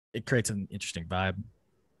it creates an interesting vibe.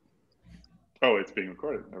 Oh, it's being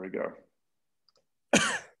recorded. There we go.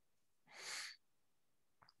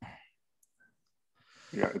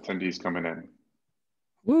 We got attendees coming in.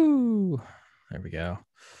 Woo! There we go.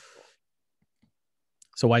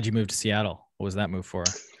 So why'd you move to Seattle? What was that move for?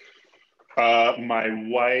 My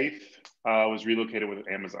wife was relocated with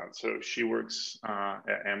Amazon. So she works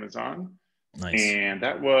at Amazon. Nice. And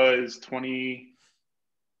that was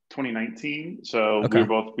 2019. So Okay.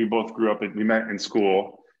 we both grew up, we met in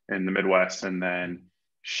school in the Midwest, and then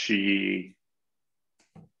she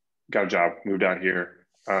got a job, moved out here.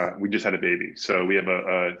 We just had a baby. So we have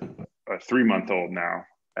a 3-month-old now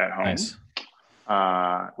at home. Nice.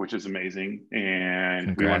 Which is amazing.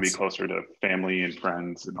 And we want to be Congrats. closer to family and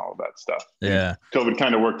friends and all of that stuff. Yeah. And COVID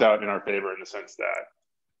kind of worked out in our favor in the sense that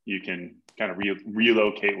you can kind of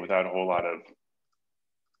relocate without a whole lot of,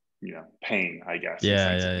 pain, I guess,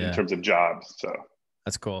 in terms of jobs. So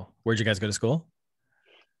that's cool. Where'd you guys go to school?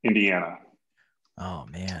 Indiana. Oh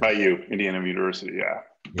man. Indiana University. Yeah.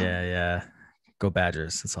 Yeah. Go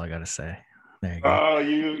Badgers. That's all I got to say. There you go.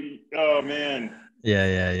 Oh man.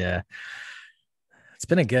 Yeah. It's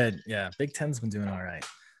been Big Ten's been doing all right.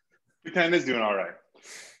 Big Ten is doing all right.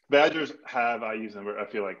 Badgers have, I use them, I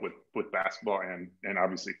feel like, with basketball and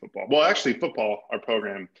obviously football. Well, actually, football, our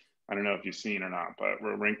program, I don't know if you've seen or not, but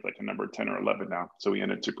we're ranked like a number 10 or 11 now. So we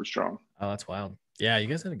ended super strong. Oh, that's wild. Yeah, you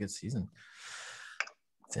guys had a good season.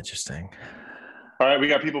 It's interesting. All right, we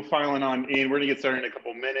got people filing on in. We're going to get started in a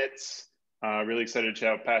couple minutes. Really excited to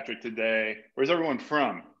chat with Patrick today. Where's everyone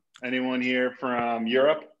from? Anyone here from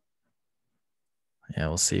Europe? Yeah,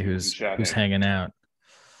 we'll see who's hanging out.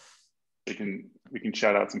 We can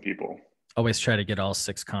shout out some people. Always try to get all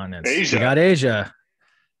 6 continents. Asia. We got Asia.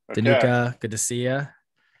 Okay. Danuka, good to see you.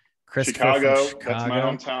 Chicago. That's my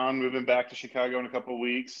hometown. Moving back to Chicago in a couple of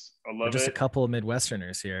weeks. I love it. Just a couple of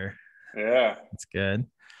Midwesterners here. Yeah. That's good.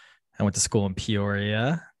 I went to school in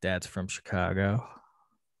Peoria. Dad's from Chicago.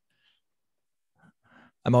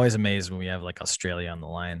 I'm always amazed when we have like Australia on the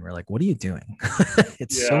line. We're like, what are you doing?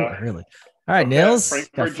 It's so early. All right, Nils.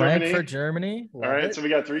 Frankfurt, Germany. All right, so we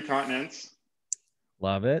got 3 continents.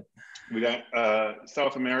 Love it. We got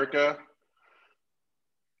South America.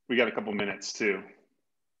 We got a couple minutes too.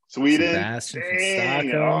 Sweden. Sebastian from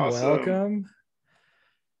Stockholm. Awesome. Welcome.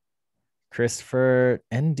 Christopher,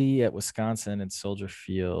 ND at Wisconsin and Soldier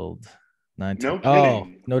Field. No kidding. Oh,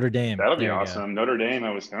 Notre Dame. That'll be awesome. Notre Dame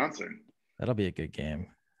at Wisconsin. That'll be a good game.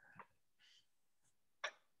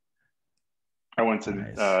 I went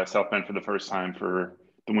to South Bend for the first time for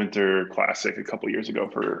the Winter Classic a couple years ago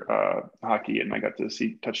for hockey, and I got to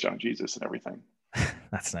see Touchdown Jesus and everything.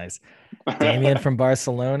 That's nice. Damien from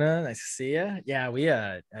Barcelona. Nice to see you. Yeah,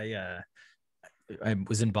 I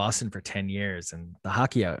was in Boston for 10 years, and the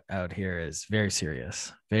hockey out here is very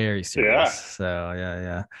serious. Very serious. Yeah. So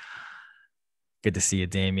yeah. Good to see you,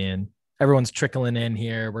 Damien. Everyone's trickling in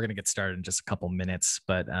here. We're gonna get started in just a couple minutes,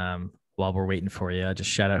 but while we're waiting for you, just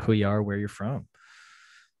shout out who you are, where you're from.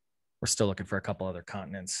 We're still looking for a couple other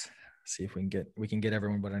continents. See if we can get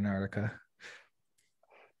everyone but Antarctica.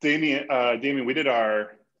 Damien, we did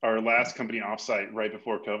our last company offsite right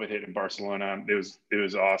before COVID hit in Barcelona. It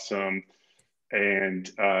was awesome. And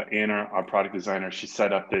Anna, our product designer, she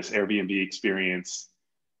set up this Airbnb experience.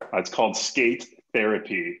 It's called Skate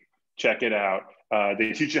Therapy. Check it out.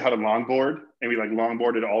 They teach you how to longboard, and we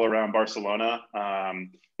longboarded all around Barcelona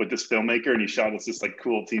with this filmmaker, and he shot us this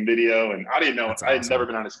cool team video. And I didn't know, I had never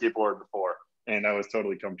been on a skateboard before, and I was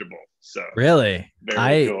totally comfortable. So really,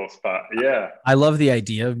 very cool spot. Yeah, I love the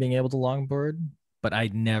idea of being able to longboard, but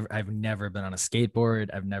I've never been on a skateboard.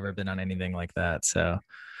 I've never been on anything like that. So,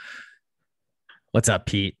 what's up,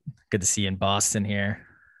 Pete? Good to see you in Boston here.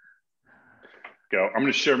 Go. I'm going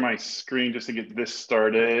to share my screen just to get this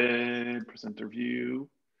started. Presenter view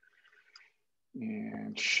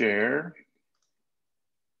and share.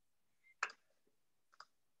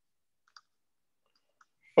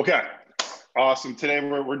 Okay, awesome. Today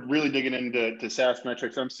we're really digging into SaaS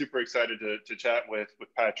metrics. I'm super excited to chat with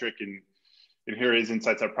Patrick and hear his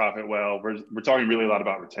insights at ProfitWell. We're talking really a lot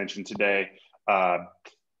about retention today.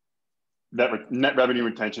 That net revenue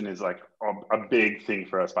retention is a big thing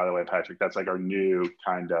for us, by the way, Patrick. That's our new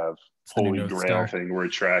kind of holy grail thing we're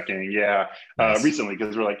tracking. Yeah. Nice. Recently,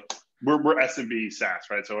 because we're SMB SaaS,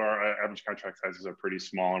 right? So our average contract sizes are pretty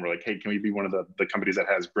small, and we're like, hey, can we be one of the companies that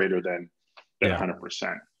has greater than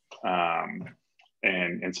 100%?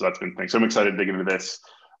 And so that's been the thing. So I'm excited to dig into this.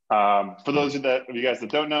 For those of you guys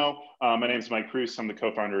that don't know, my name is Mike Cruz. I'm the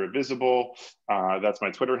co-founder of Visible. That's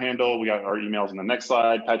my Twitter handle. We got our emails in the next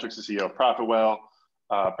slide. Patrick's the CEO of ProfitWell.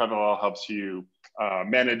 ProfitWell helps you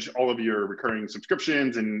manage all of your recurring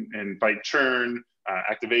subscriptions and fight churn,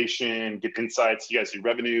 activation, get insights. You guys do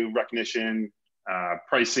revenue recognition,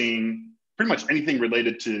 pricing, pretty much anything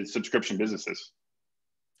related to subscription businesses.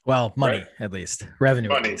 Well, money, right? at least, revenue,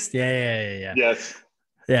 at Money. least. Yeah. Yes.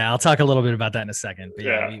 Yeah, I'll talk a little bit about that in a second. But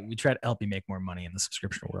yeah, Yeah. we try to help you make more money in the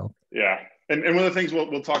subscription world. Yeah. And one of the things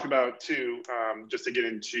we'll talk about too, just to get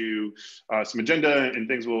into some agenda and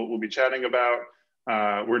things we'll be chatting about.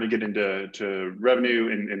 We're going to get into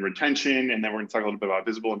revenue and retention, and then we're going to talk a little bit about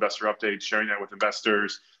visible investor updates, sharing that with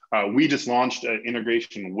investors. We just launched an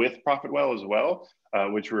integration with ProfitWell as well,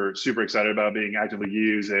 which we're super excited about being actively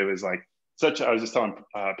used. It was like I was just telling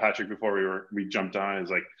Patrick before we jumped on, is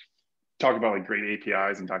like, talk about like great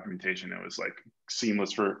APIs and documentation. It was like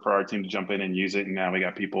seamless for our team to jump in and use it. And now we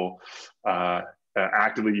got people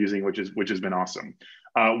actively using, which has been awesome.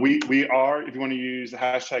 We are, if you want to use the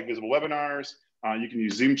hashtag visible webinars, you can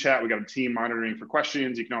use Zoom chat. We got a team monitoring for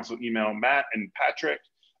questions. You can also email Matt and Patrick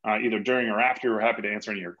either during or after. We're happy to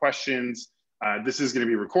answer any of your questions. This is going to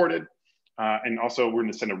be recorded. And also we're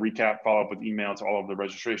going to send a recap follow-up with email to all of the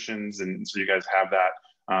registrations. And so you guys have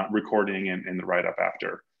that recording and the write-up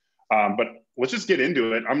after. But let's just get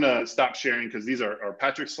into it. I'm going to stop sharing because these are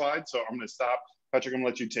Patrick's slides. So I'm going to stop. Patrick, I'm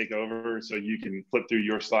going to let you take over so you can flip through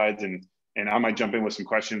your slides, and I might jump in with some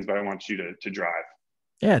questions, but I want you to drive.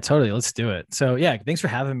 Yeah, totally. Let's do it. So yeah, thanks for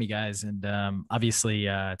having me, guys. And obviously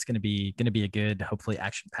it's going to be a good, hopefully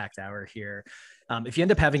action-packed hour here. If you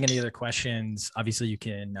end up having any other questions, obviously you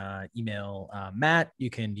can email Matt. You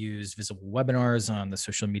can use visible webinars on the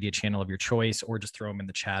social media channel of your choice, or just throw them in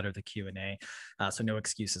the chat or the Q&A. So no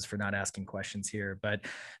excuses for not asking questions here. But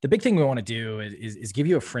the big thing we want to do is give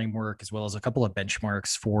you a framework as well as a couple of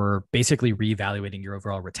benchmarks for basically reevaluating your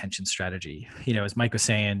overall retention strategy. You know, as Mike was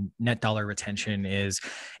saying, net dollar retention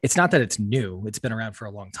it's not that it's new. It's been around for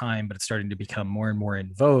a long time, but it's starting to become more and more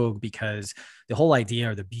in vogue because the whole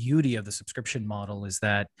idea or the beauty of the subscription model is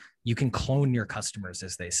that you can clone your customers,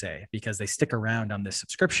 as they say, because they stick around on this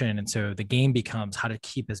subscription. And so the game becomes how to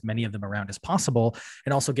keep as many of them around as possible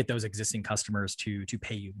and also get those existing customers to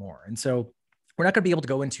pay you more. And so we're not going to be able to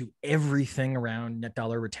go into everything around net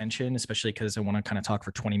dollar retention, especially because I want to kind of talk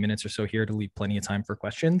for 20 minutes or so here to leave plenty of time for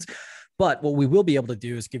questions. But what we will be able to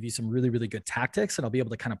do is give you some really, really good tactics, and I'll be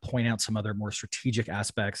able to kind of point out some other more strategic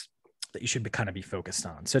aspects that you should kind of be focused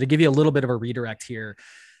on. So to give you a little bit of a redirect here,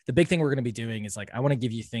 the big thing we're going to be doing is I want to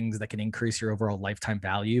give you things that can increase your overall lifetime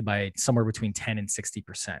value by somewhere between 10 and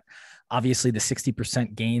 60%. Obviously, the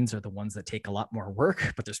 60% gains are the ones that take a lot more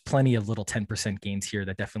work, but there's plenty of little 10% gains here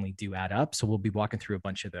that definitely do add up. So we'll be walking through a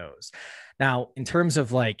bunch of those. Now, in terms of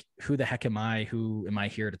who the heck am I? Who am I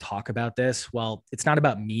here to talk about this? Well, it's not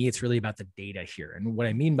about me. It's really about the data here. And what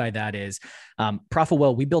I mean by that is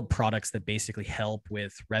ProfitWell, we build products that basically help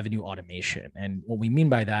with revenue automation. And what we mean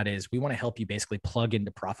by that is we want to help you basically plug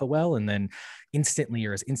into ProfitWell and then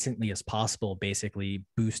instantly as possible, basically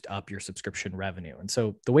boost up your subscription revenue. And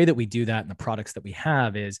so the way that we do that and the products that we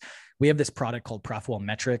have is we have this product called ProfitWell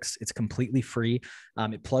Metrics. It's completely free.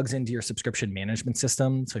 It plugs into your subscription management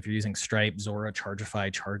system. So if you're using Stripe, Zora,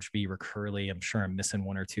 Chargeify, Chargebee, Recurly, I'm sure I'm missing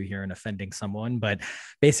one or two here and offending someone, but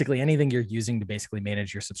basically anything you're using to basically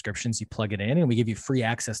manage your subscriptions, you plug it in and we give you free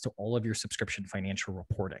access to all of your subscription financial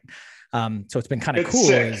reporting. So it's been kind of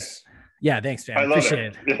cool. Yeah, thanks, man.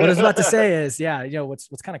 Appreciate it. What I was about to say is,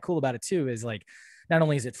 what's kind of cool about it too is not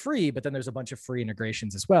only is it free, but then there's a bunch of free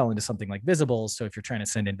integrations as well into something like Visible. So if you're trying to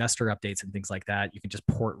send investor updates and things like that, you can just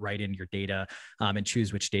port right in your data and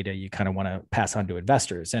choose which data you kind of want to pass on to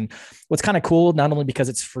investors. And what's kind of cool, not only because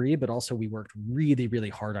it's free, but also we worked really, really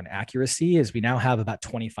hard on accuracy, is we now have about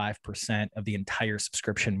 25% of the entire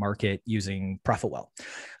subscription market using ProfitWell.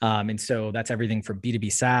 And so that's everything from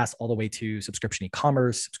B2B SaaS all the way to subscription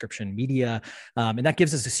e-commerce, subscription media. And that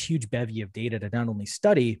gives us this huge bevy of data to not only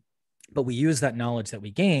study, but we use that knowledge that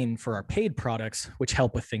we gain for our paid products, which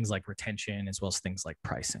help with things like retention as well as things like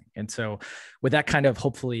pricing. And so with that kind of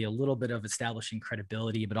hopefully a little bit of establishing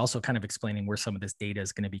credibility, but also kind of explaining where some of this data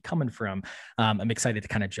is going to be coming from, I'm excited to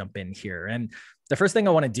kind of jump in here. And the first thing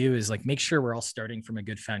I want to do is make sure we're all starting from a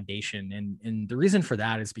good foundation. And the reason for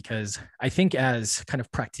that is because I think as kind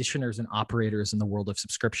of practitioners and operators in the world of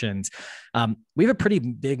subscriptions, we have a pretty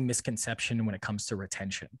big misconception when it comes to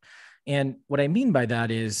retention. And what I mean by that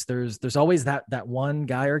is there's always that one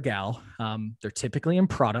guy or gal. They're typically in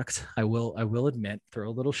product. I will admit, throw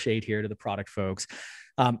a little shade here to the product folks,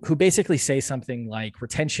 who basically say something like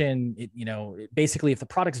retention. Basically, if the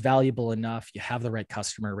product's valuable enough, you have the right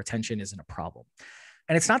customer, retention isn't a problem.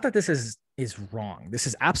 And it's not that this is is wrong. This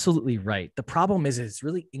is absolutely right. The problem is it's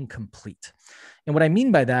really incomplete. And what I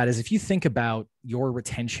mean by that is if you think about your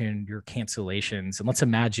retention, your cancellations, and let's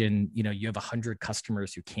imagine, you have 100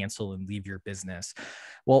 customers who cancel and leave your business.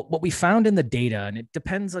 Well, what we found in the data, and it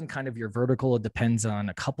depends on kind of your vertical, it depends on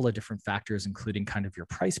a couple of different factors, including kind of your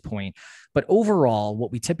price point. But overall,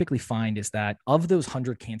 what we typically find is that of those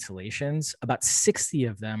 100 cancellations, about 60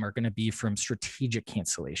 of them are going to be from strategic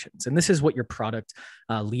cancellations. And this is what your product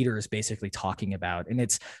leader is basically talking about. And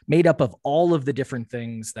it's made up of all of the different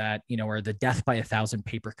things that, are the death by 1,000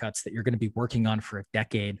 paper cuts that you're going to be working on for a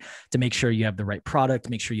decade to make sure you have the right product,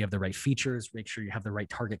 make sure you have the right features, make sure you have the right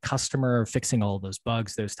target customer, fixing all of those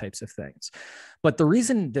bugs, those types of things. But the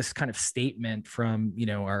reason this kind of statement from,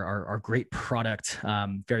 our great product,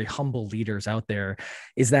 very humble leaders out there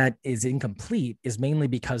is incomplete is mainly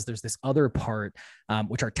because there's this other part,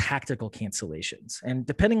 which are tactical cancellations. And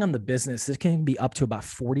depending on the business, this can be up to about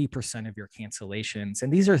 40% of your cancellations.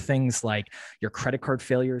 And these are things like your credit card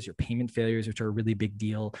failures, your payment failures, which are a really big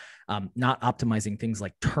deal, not optimizing things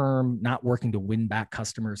like term, not working to win back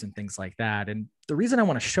customers and things like that. And the reason I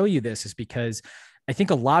want to show you this is because I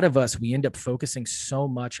think a lot of us, we end up focusing so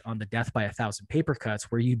much on the death by 1,000 paper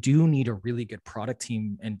cuts, where you do need a really good product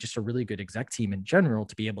team and just a really good exec team in general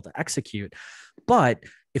to be able to execute. But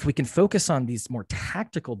if we can focus on these more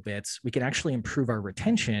tactical bits, we can actually improve our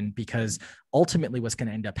retention, because ultimately what's going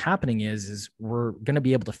to end up happening is we're going to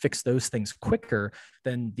be able to fix those things quicker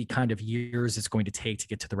than the kind of years it's going to take to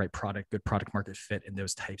get to the right product, good product market fit, and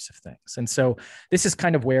those types of things. And so this is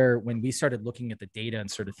kind of where, when we started looking at the data and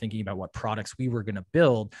started thinking about what products we were going to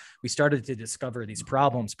build, we started to discover these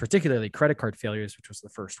problems, particularly credit card failures, which was the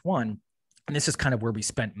first one. And this is kind of where we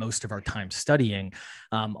spent most of our time studying,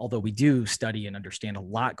 although we do study and understand a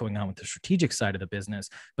lot going on with the strategic side of the business.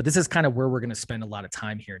 But this is kind of where we're going to spend a lot of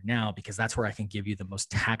time here now, because that's where I can give you the most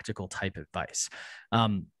tactical type advice.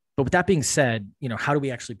 But with that being said, how do we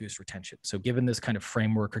actually boost retention? So given this kind of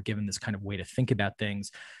framework, or given this kind of way to think about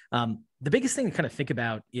things, the biggest thing to kind of think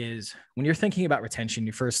about is when you're thinking about retention,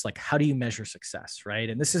 you first, like, how do you measure success,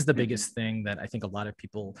 right? And this is the biggest thing that I think a lot of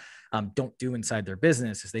people don't do inside their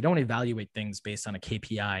business, is they don't evaluate things based on a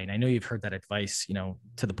KPI. And I know you've heard that advice,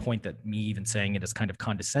 to the point that me even saying it is kind of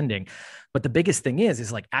condescending. But the biggest thing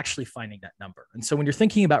is like actually finding that number. And so when you're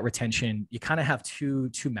thinking about retention, you kind of have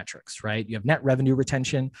two metrics, right? You have net revenue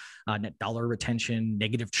retention, net dollar retention,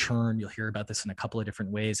 negative churn. You'll hear about this in a couple of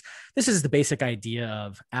different ways. This is the basic idea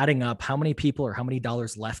of adding up how many people or how many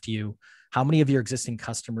dollars left you, how many of your existing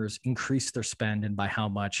customers increased their spend and by how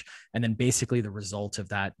much. And then basically the result of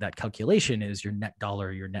that calculation is your net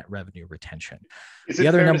dollar, your net revenue retention. Is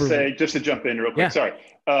it fair to say, just to jump in real quick, sorry,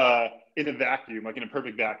 in a vacuum, like in a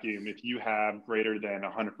perfect vacuum, if you have greater than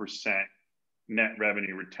 100% net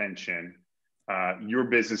revenue retention, your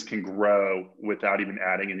business can grow without even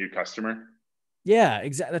adding a new customer? Yeah,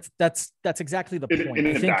 exactly. That's exactly the point. In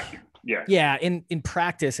a vacuum. Yeah. Yeah. In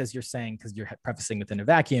practice, as you're saying, because you're prefacing within a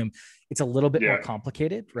vacuum, it's a little bit more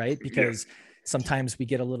complicated, right? Because sometimes we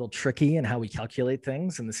get a little tricky in how we calculate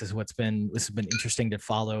things. And this has been interesting to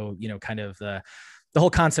follow, kind of the whole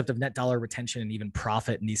concept of net dollar retention and even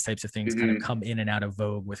profit and these types of things kind of come in and out of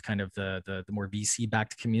vogue with kind of the more VC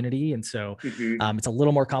backed community. And so it's a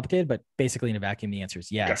little more complicated, but basically in a vacuum, the answer is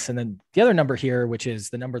yes. And then the other number here, which is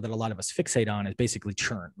the number that a lot of us fixate on, is basically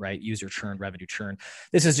churn, right? User churn, revenue churn.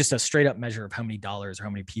 This is just a straight up measure of how many dollars or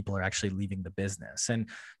how many people are actually leaving the business. And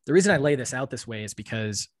the reason I lay this out this way is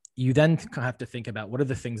because you then have to think about what are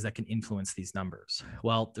the things that can influence these numbers.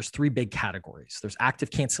 Well, there's three big categories. There's active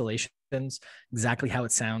cancellations, exactly how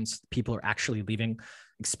it sounds. People are actually leaving.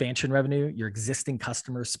 Expansion revenue, your existing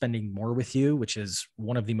customers spending more with you, which is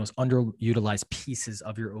one of the most underutilized pieces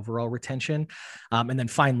of your overall retention. And then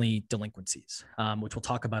finally, delinquencies, which we'll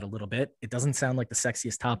talk about a little bit. It doesn't sound like the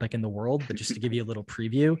sexiest topic in the world, but just to give you a little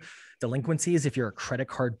preview, delinquencies, if you're a credit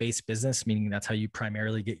card based business, meaning that's how you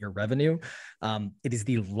primarily get your revenue, it is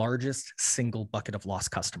the largest single bucket of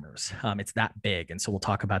lost customers. It's that big. And so we'll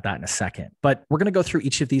talk about that in a second, but we're going to go through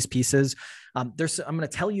each of these pieces. I'm going to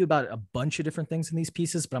tell you about a bunch of different things in these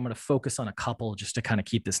pieces, but I'm going to focus on a couple just to kind of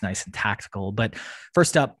keep this nice and tactical. But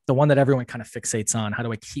first up, the one that everyone kind of fixates on, how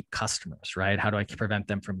do I keep customers, right? How do I prevent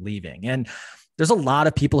them from leaving? And there's a lot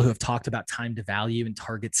of people who have talked about time to value and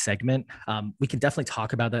target segment. We can definitely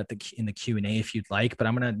talk about that in the Q&A if you'd like, but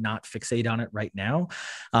I'm going to not fixate on it right now,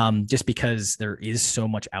 just because there is so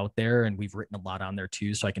much out there and we've written a lot on there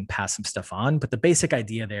too, so I can pass some stuff on. But the basic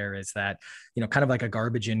idea there is that, kind of like a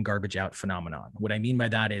garbage in, garbage out phenomenon. What I mean by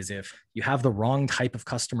that is if you have the wrong type of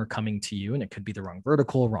customer coming to you, and it could be the wrong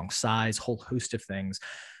vertical, wrong size, whole host of things,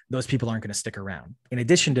 those people aren't going to stick around. In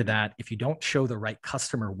addition to that, if you don't show the right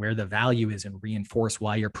customer where the value is and reinforce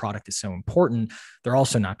why your product is so important, they're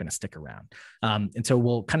also not going to stick around. And so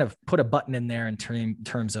we'll kind of put a button in there in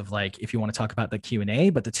terms of like, if you want to talk about the Q&A,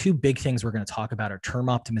 but the two big things we're going to talk about are term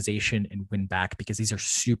optimization and win back, because these are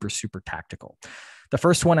super, super tactical. The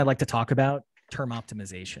first one I'd like to talk about, term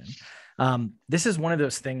optimization. This is one of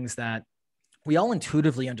those things that we all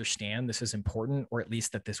intuitively understand this is important, or at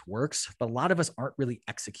least that this works, but a lot of us aren't really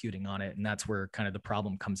executing on it. And that's where kind of the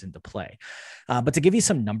problem comes into play. But to give you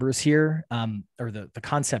some numbers here, or the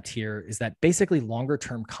concept here is that basically longer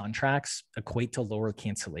term contracts equate to lower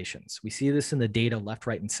cancellations. We see this in the data left,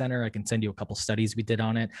 right, and center. I can send you a couple studies we did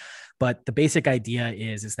on it. But the basic idea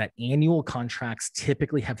is that annual contracts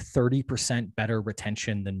typically have 30% better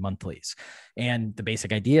retention than monthlies. And the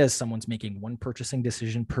basic idea is someone's making one purchasing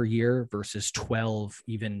decision per year versus 12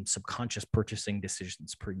 even subconscious purchasing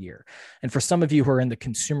decisions per year. And for some of you who are in the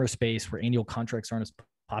consumer space where annual contracts aren't as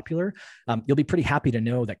popular, you'll be pretty happy to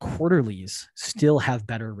know that quarterlies still have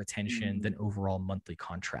better retention than overall monthly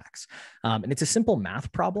contracts. And it's a simple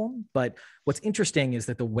math problem, but what's interesting is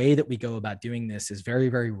that the way that we go about doing this is very,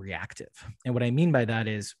 very reactive. And what I mean by that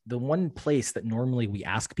is the one place that normally we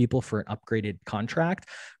ask people for an upgraded contract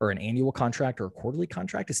or an annual contract or a quarterly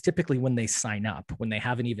contract is typically when they sign up, when they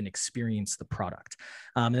haven't even experienced the product.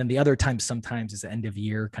 And then the other time sometimes is the end of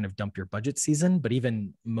year, kind of dump your budget season, but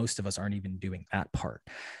even most of us aren't even doing that part.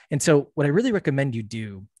 And so what I really recommend you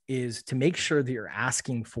do is to make sure that you're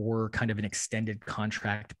asking for kind of an extended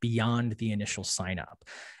contract beyond the initial sign up.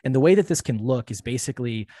 And the way that this can look is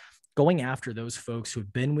basically going after those folks who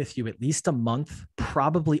have been with you at least a month,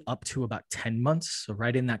 probably up to about 10 months. So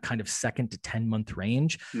right in that kind of 7 to 10 month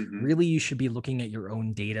range. Really, you should be looking at your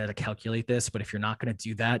own data to calculate this. But if you're not going to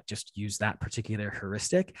do that, just use that particular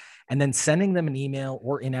heuristic and then sending them an email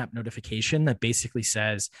or in-app notification that basically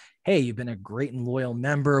says, hey, you've been a great and loyal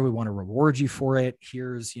member. We want to reward you for it.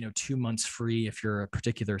 Here's, 2 months free if you're a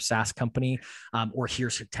particular SaaS company, or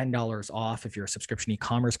here's $10 off if you're a subscription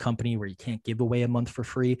e-commerce company where you can't give away a month for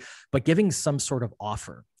free, but giving some sort of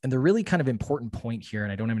offer. And the really kind of important point here,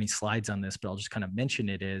 and I don't have any slides on this, but I'll just kind of mention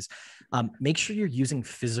it, is make sure you're using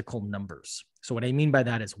physical numbers. So what I mean by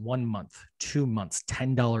that is 1 month, 2 months,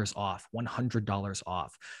 $10 off, $100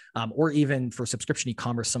 off. Or even for subscription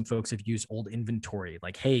e-commerce, some folks have used old inventory,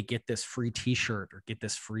 like, hey, get this free t-shirt or get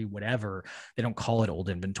this free whatever. They don't call it old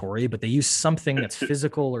inventory, but they use something that's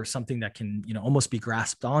physical or something that can, almost be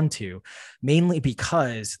grasped onto, mainly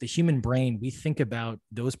because the human brain, we think about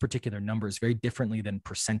those particular numbers very differently than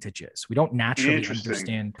percentages. We don't naturally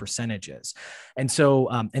understand percentages. And so,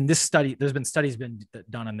 in this study, there's been studies been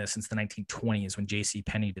done on this since the 1920s when J.C.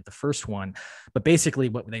 Penney did the first one. But basically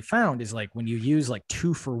what they found is like when you use like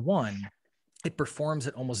 2 for 1, it performs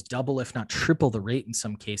at almost double, if not triple the rate in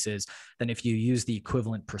some cases than if you use the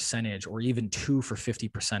equivalent percentage, or even 2 for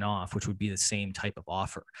 50% off, which would be the same type of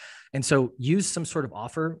offer. And so use some sort of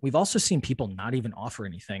offer. We've also seen people not even offer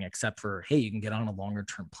anything except for, hey, you can get on a longer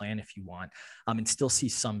term plan if you want, and still see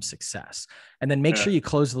some success. And then make sure you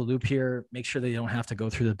close the loop here. Make sure that you don't have to go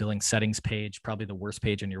through the billing settings page, probably the worst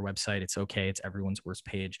page on your website. It's okay. It's everyone's worst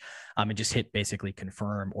page. And just hit basically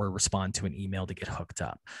confirm or respond to an email to get hooked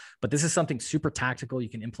up. But this is something super tactical. You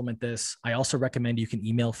can implement this. I also recommend you can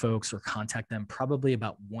email folks or contact them probably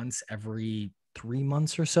about once every 3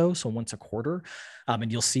 months or so. So once a quarter.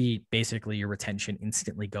 And you'll see basically your retention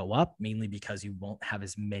instantly go up, mainly because you won't have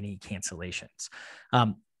as many cancellations.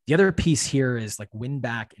 The other piece here is like win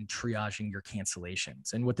back and triaging your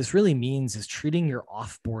cancellations. And what this really means is treating your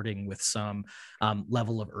offboarding with some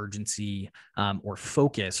level of urgency or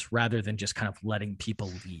focus rather than just kind of letting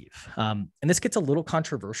people leave. And this gets a little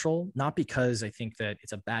controversial, not because I think that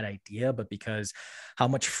it's a bad idea, but because how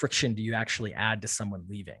much friction do you actually add to someone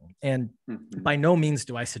leaving? And by no means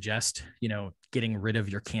do I suggest, getting rid of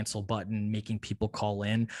your cancel button, making people call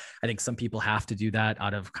in. I think some people have to do that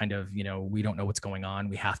out of kind of, we don't know what's going on.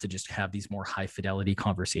 We have to just have these more high fidelity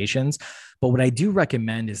conversations. But what I do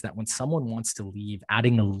recommend is that when someone wants to leave,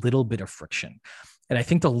 adding a little bit of friction. And I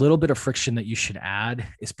think the little bit of friction that you should add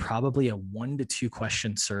is probably a 1 to 2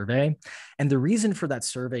 question survey. And the reason for that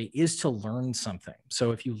survey is to learn something.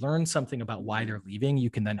 So if you learn something about why they're leaving, you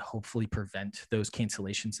can then hopefully prevent those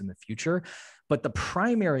cancellations in the future. But the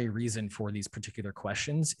primary reason for these particular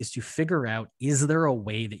questions is to figure out, is there a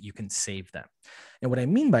way that you can save them? And what I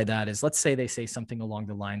mean by that is, let's say they say something along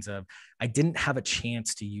the lines of, I didn't have a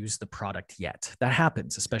chance to use the product yet. That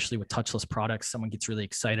happens, especially with touchless products. Someone gets really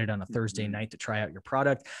excited on a Thursday night to try out your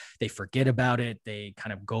product. They forget about it. They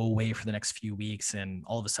kind of go away for the next few weeks. And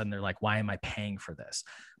all of a sudden they're like, why am I paying for this?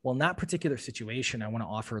 Well, in that particular situation, I want to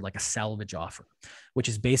offer like a salvage offer, which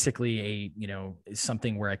is basically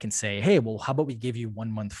something where I can say, hey, well, how about we give you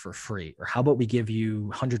 1 month for free? Or how about we give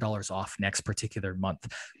you $100 off next particular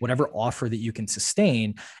month? Whatever offer that you can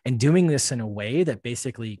sustain, and doing this in a way that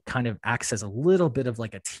basically kind of acts as a little bit of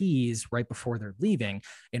like a tease right before they're leaving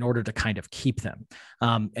in order to kind of keep them.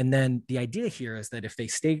 And then the idea here is that if they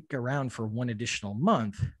stay around for one additional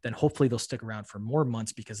month, then hopefully they'll stick around for more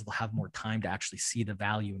months because they'll have more time to actually see the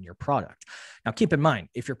value in your product. Now, keep in mind,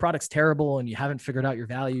 if your product's terrible and you haven't figured out your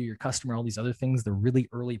value, your customer, all these other things, the really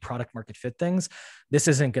early product market fit things, this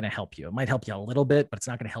isn't going to help you. It might help you a little bit, but it's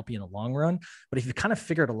not going to help you in the long run. But if you've kind of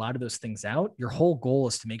figured a lot of those things out, your whole goal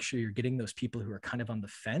is to make sure you're getting those people who are kind of on the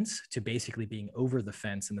fence to basically being over the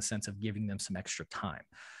fence in the sense of giving them some extra time.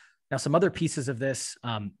 Now, some other pieces of this,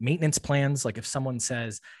 maintenance plans, like if someone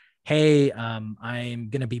says, hey, I'm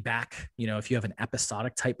going to be back, if you have an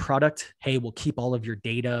episodic type product, hey, we'll keep all of your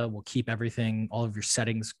data, we'll keep everything, all of your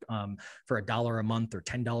settings for $1 a month or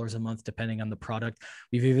 $10 a month, depending on the product.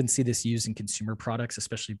 We've even seen this used in consumer products,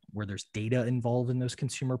 especially where there's data involved in those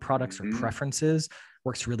consumer products or preferences.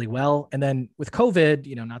 Works really well. And then with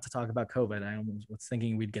COVID, not to talk about COVID, I was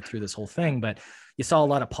thinking we'd get through this whole thing, but you saw a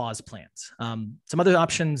lot of pause plans. Some other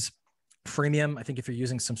options, freemium. I think if you're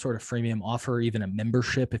using some sort of freemium offer, even a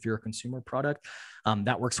membership, if you're a consumer product,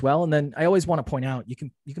 that works well. And then I always want to point out, you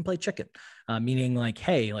can play chicken, meaning like,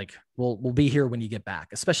 hey, like we'll be here when you get back,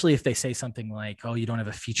 especially if they say something like, oh, you don't have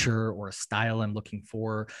a feature or a style I'm looking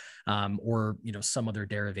for, or some other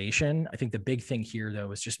derivation. I think the big thing here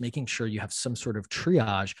though is just making sure you have some sort of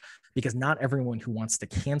triage, because not everyone who wants to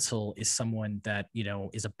cancel is someone that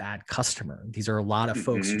is a bad customer. These are a lot of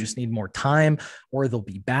folks who just need more time, or they'll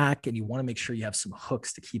be back, and you want to make sure you have some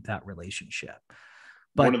hooks to keep that relationship.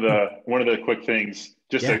 But one of the quick things,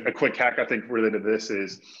 just a quick hack, I think related to this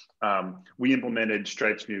is we implemented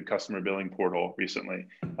Stripe's new customer billing portal recently,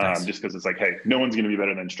 nice. Just because it's like, hey, no one's going to be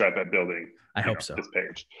better than Stripe at building. I hope so. This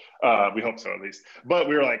page, we hope so at least. But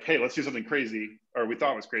we were like, hey, let's do something crazy, or we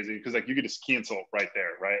thought it was crazy, because like you could just cancel right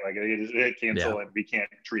there, right? Like it hit cancel and we can't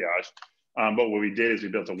triage. But what we did is we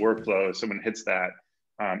built a workflow. If someone hits that,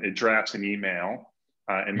 it drafts an email.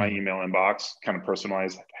 In my email inbox, kind of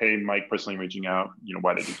personalized, hey, Mike personally reaching out,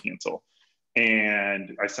 why did you cancel?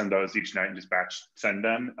 And I send those each night and just batch send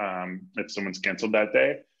them if someone's canceled that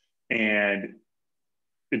day. And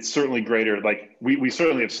it's certainly greater. Like we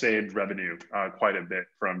certainly have saved revenue quite a bit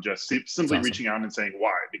from just simply awesome. Reaching out and saying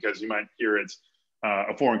why, because you might hear it's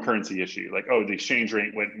a foreign currency issue. Like, oh, the exchange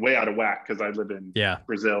rate went way out of whack because I live in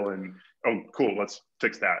Brazil, and oh, cool, let's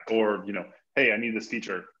fix that. Or, hey, I need this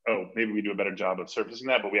feature. Oh, maybe we do a better job of surfacing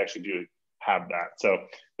that, but we actually do have that. So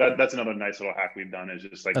that's another nice little hack we've done, is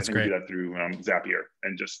just like, I think we do that through Zapier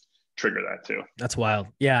and just trigger that too. That's wild.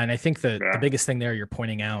 Yeah. And I think the biggest thing there you're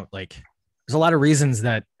pointing out, like there's a lot of reasons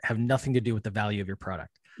that have nothing to do with the value of your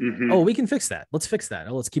product. Oh, we can fix that. Let's fix that.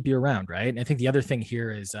 Oh, let's keep you around. Right. And I think the other thing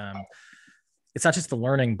here is it's not just the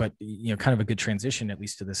learning, but kind of a good transition, at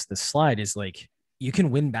least to this slide, is like, you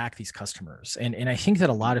can win back these customers. And I think that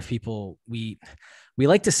a lot of people, we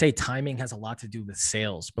like to say timing has a lot to do with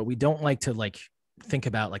sales, but we don't like to think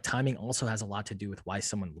about like timing also has a lot to do with why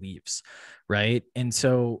someone leaves. Right. And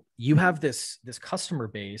so you have this customer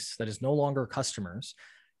base that is no longer customers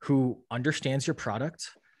who understands your product.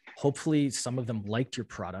 Hopefully some of them liked your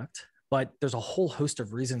product, but there's a whole host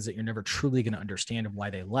of reasons that you're never truly going to understand of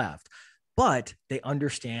why they left, but they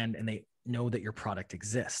understand and they know that your product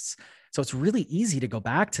exists. So it's really easy to go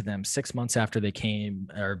back to them 6 months after they came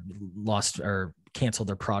or lost or canceled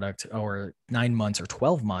their product, or 9 months or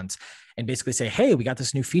 12 months, and basically say, hey, we got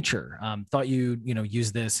this new feature. Thought you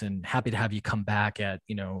use this, and happy to have you come back at,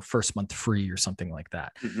 first month free or something like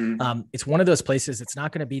that. It's one of those places. It's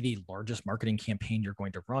not going to be the largest marketing campaign you're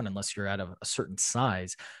going to run unless you're at a certain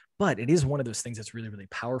size. But it is one of those things that's really, really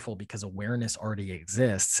powerful because awareness already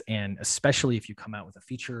exists. And especially if you come out with a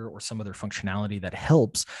feature or some other functionality that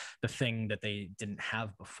helps the thing that they didn't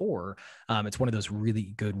have before, it's one of those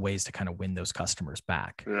really good ways to kind of win those customers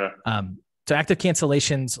back. So active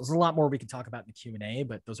cancellations, there's a lot more we can talk about in the Q&A,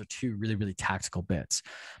 but those are two really, really tactical bits.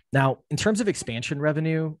 Now, in terms of expansion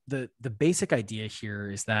revenue, the basic idea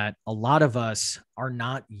here is that a lot of us are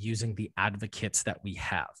not using the advocates that we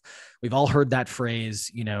have. We've all heard that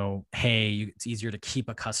phrase, hey, it's easier to keep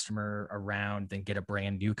a customer around than get a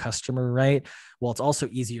brand new customer, right? Well, it's also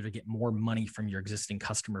easier to get more money from your existing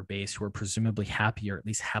customer base who are presumably happy, or at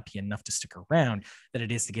least happy enough to stick around, than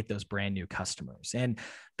it is to get those brand new customers. And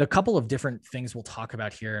the couple of different things we'll talk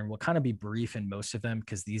about here, and we'll kind of be brief in most of them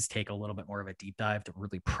because these take a little bit more of a deep dive to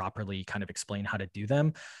really properly kind of explain how to do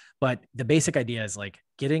them. But the basic idea is like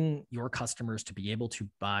getting your customers to be able to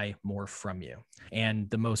buy more from you. And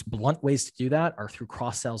the most blunt ways to do that are through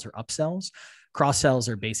cross sells or upsells. Cross sells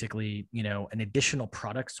are basically, an additional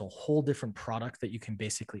product, so a whole different product that you can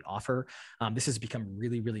basically offer. This has become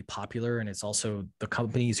really, really popular, and it's also the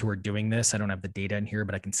companies who are doing this. I don't have the data in here,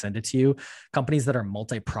 but I can send it to you. Companies that are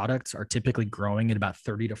multi-products are typically growing at about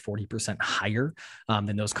 30 to 40% higher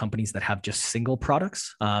than those companies that have just single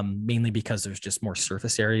products, mainly because there's just more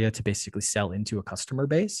surface area to basically sell into a customer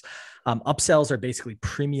base. Upsells are basically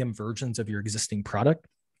premium versions of your existing product.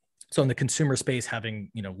 So in the consumer space, having,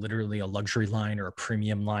 literally a luxury line or a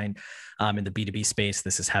premium line. In the B2B space,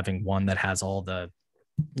 this is having one that has all the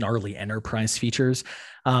gnarly enterprise features.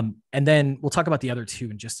 And then we'll talk about the other two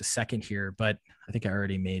in just a second here, but I think I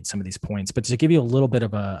already made some of these points. But to give you a little bit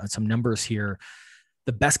of some numbers here,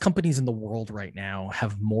 the best companies in the world right now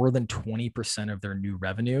have more than 20% of their new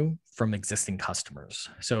revenue from existing customers.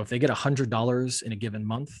 So if they get $100 in a given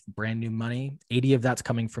month, brand new money, 80 of that's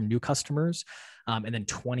coming from new customers. And then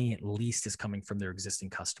 20 at least is coming from their existing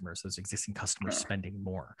customers. Those existing customers spending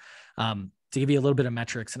more. To give you a little bit of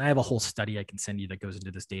metrics, and I have a whole study I can send you that goes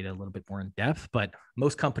into this data a little bit more in depth, but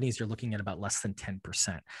most companies are looking at about less than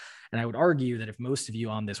 10%. And I would argue that if most of you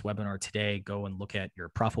on this webinar today go and look at your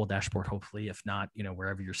ProfitWell dashboard, hopefully, if not,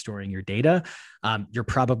 wherever you're storing your data, you're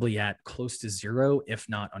probably at close to zero, if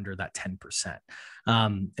not under that 10%.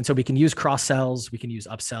 And so we can use cross sells, we can use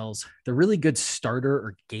upsells. The really good starter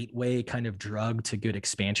or gateway kind of drug to good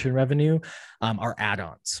expansion revenue are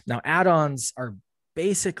add-ons. Now, add-ons are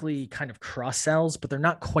basically kind of cross sells, but they're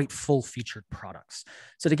not quite full featured products.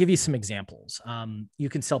 So to give you some examples, you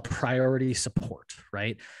can sell priority support,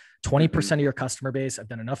 right? 20% of your customer base, I've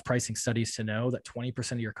done enough pricing studies to know that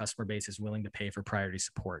 20% of your customer base is willing to pay for priority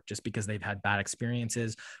support just because they've had bad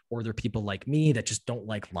experiences, or they're people like me that just don't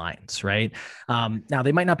like lines, right? Now,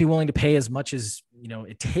 they might not be willing to pay as much as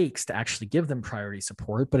it takes to actually give them priority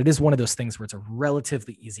support, but it is one of those things where it's a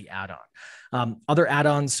relatively easy add-on. Other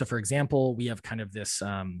add-ons, so for example, we have kind of this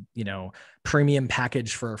premium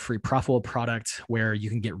package for a free ProfitWell product where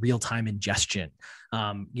you can get real-time ingestion,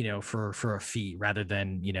 for a fee rather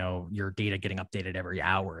than, your data getting updated every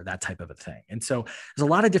hour, that type of a thing. And so there's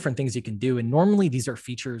a lot of different things you can do. And normally these are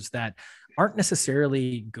features that aren't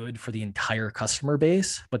necessarily good for the entire customer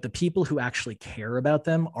base, but the people who actually care about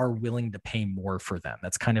them are willing to pay more for them.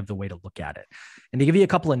 That's kind of the way to look at it. And to give you a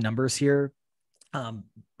couple of numbers here,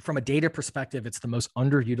 from a data perspective, it's the most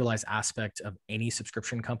underutilized aspect of any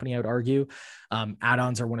subscription company, I would argue.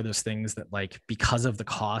 Add-ons are one of those things that, because of the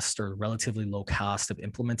cost or relatively low cost of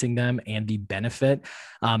implementing them and the benefit,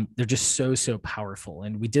 they're just so powerful.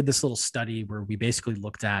 And we did this little study where we basically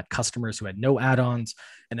looked at customers who had no add-ons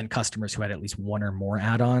and then customers who had at least one or more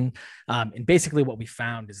add-on. And basically what we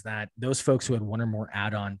found is that those folks who had one or more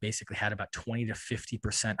add-on basically had about 20 to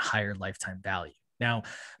 50% higher lifetime value. Now,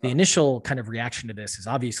 the initial kind of reaction to this is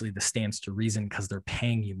obviously this stands to reason because they're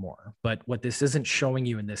paying you more. But what this isn't showing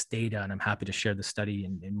you in this data, and I'm happy to share the study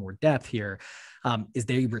in more depth here, is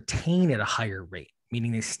they retain at a higher rate,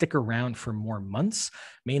 meaning they stick around for more months,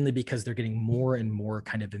 mainly because they're getting more and more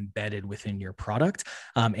kind of embedded within your product,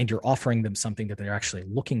 and you're offering them something that they're actually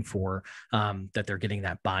looking for, that they're getting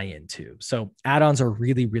that buy-in to. So add-ons are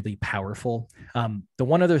really, really powerful. The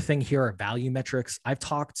one other thing here are value metrics. I've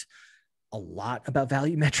talked a lot about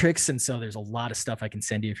value metrics, and so there's a lot of stuff I can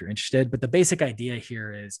send you if you're interested. But the basic idea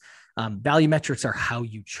here is value metrics are how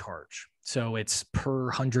you charge. So it's per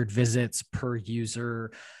 100 visits, per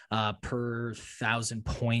user, per 1,000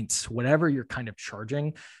 points, whatever you're kind of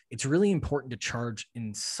charging. It's really important to charge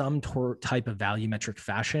in some type of value metric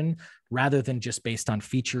fashion, rather than just based on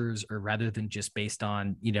features or rather than just based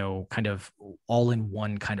on, kind of all in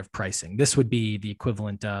one kind of pricing. This would be the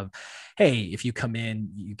equivalent of, hey, if you come in,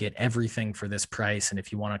 you get everything for this price. And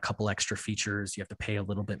if you want a couple extra features, you have to pay a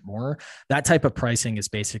little bit more. That type of pricing is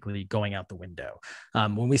basically going out the window.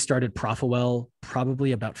 When we started ProfitWell,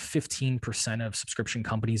 probably about 15% of subscription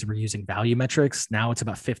companies were using value metrics. Now it's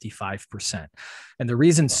about 55%. And the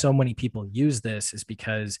reason so many people use this is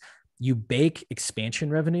because you bake expansion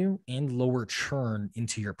revenue and lower churn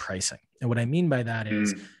into your pricing. And what I mean by that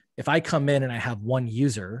is if I come in and I have one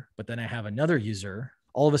user, but then I have another user,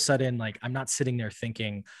 all of a sudden, I'm not sitting there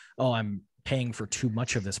thinking, oh, I'm paying for too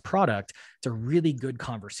much of this product. It's a really good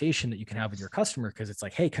conversation that you can have with your customer, because it's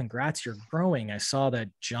like, hey, congrats, you're growing. I saw that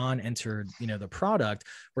John entered, the product.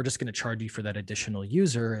 We're just going to charge you for that additional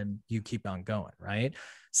user and you keep on going, right?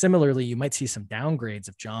 Similarly, you might see some downgrades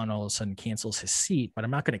if John all of a sudden cancels his seat, but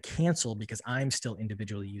I'm not going to cancel because I'm still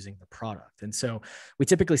individually using the product. And so we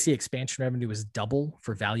typically see expansion revenue is double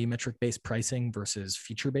for value metric based pricing versus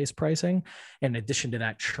feature based pricing. And in addition to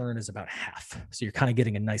that, churn is about half. So you're kind of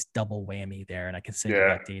getting a nice double whammy there. And I can send you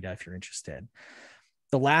that data if you're interested.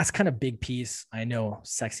 The last kind of big piece, I know,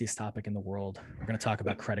 sexiest topic in the world, we're going to talk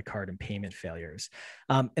about credit card and payment failures.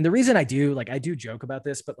 And the reason I do joke about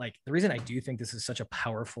this, but like the reason I do think this is such a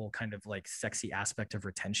powerful kind of like sexy aspect of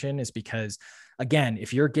retention is because, again,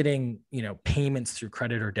 if you're getting, payments through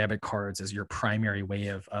credit or debit cards as your primary way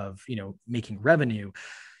of making revenue,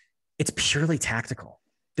 it's purely tactical.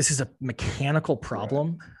 This is a mechanical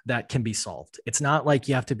problem that can be solved. It's not like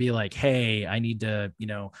you have to be like, hey, I need to,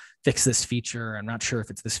 fix this feature. I'm not sure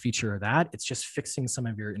if it's this feature or that. It's just fixing some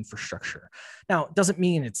of your infrastructure. Now, it doesn't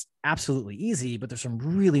mean it's absolutely easy, but there's some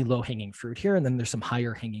really low hanging fruit here. And then there's some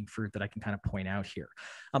higher hanging fruit that I can kind of point out here.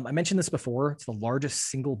 I mentioned this before. It's the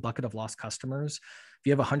largest single bucket of lost customers. If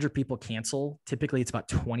you have 100 people cancel, typically it's about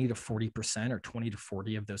 20 to 40% or 20 to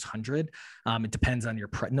 40 of those 100. It depends on your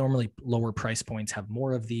normally lower price points have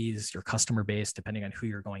more of these, your customer base, depending on who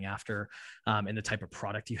you're going after and the type of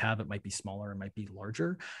product you have. It might be smaller, it might be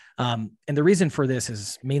larger. And the reason for this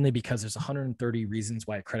is mainly because there's 130 reasons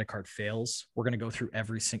why a credit card fails. We're going to go through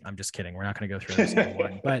every single, I'm just kidding. We're not going to go through every single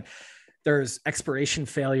one, but there's expiration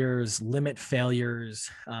failures, limit failures,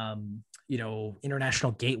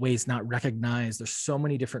 international gateways not recognized. There's so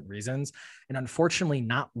many different reasons. And unfortunately,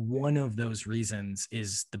 not one of those reasons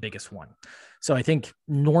is the biggest one. So I think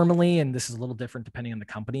normally, and this is a little different depending on the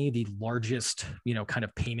company, the largest, kind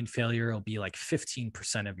of payment failure will be like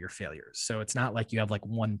 15% of your failures. So it's not like you have like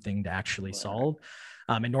one thing to actually solve.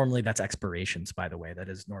 And normally that's expirations, by the way, that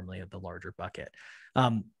is normally the larger bucket.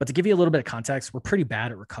 But to give you a little bit of context, we're pretty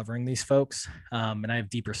bad at recovering these folks. And I have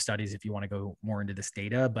deeper studies if you want to go more into this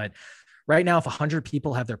data, but right now, if 100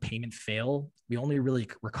 people have their payment fail, we only really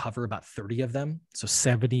recover about 30 of them. So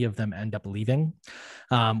 70 of them end up leaving,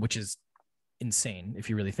 which is insane if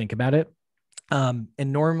you really think about it. And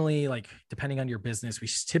normally, like depending on your business, we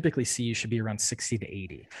typically see you should be around 60 to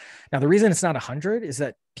 80. Now, the reason it's not 100 is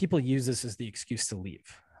that people use this as the excuse to leave.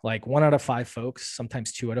 Like 1 out of 5 folks,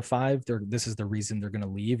 sometimes 2 out of 5, this is the reason they're going to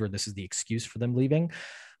leave, or this is the excuse for them leaving.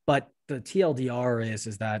 But the TLDR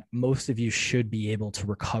is that most of you should be able to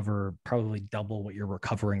recover probably double what you're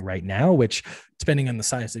recovering right now, which depending on the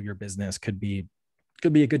size of your business could be a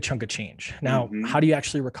good chunk of change. Now, how do you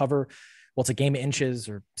actually recover? Well, it's a game of inches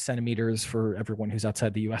or centimeters for everyone who's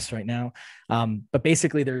outside the US right now. But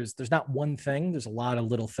basically there's not one thing, there's a lot of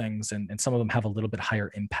little things and some of them have a little bit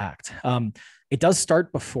higher impact. It does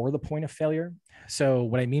start before the point of failure. So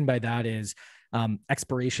what I mean by that is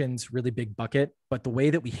expirations, really big bucket, but the way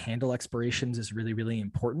that we handle expirations is really, really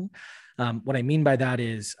important. What I mean by that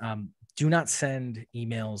is do not send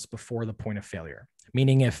emails before the point of failure.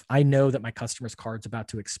 Meaning if I know that my customer's card's about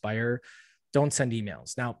to expire, don't send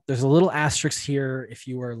emails. Now, there's a little asterisk here. If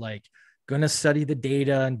you are like going to study the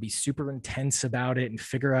data and be super intense about it and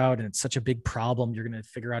figure out, and it's such a big problem, you're going to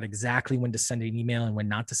figure out exactly when to send an email and when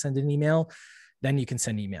not to send an email, then you can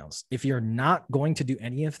send emails. If you're not going to do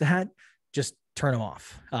any of that, just turn them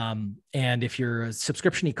off. And if you're a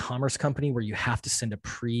subscription e-commerce company where you have to send a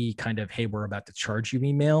kind of, hey, we're about to charge you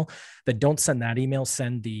email, then don't send that email.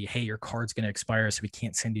 Send the, hey, your card's going to expire, so we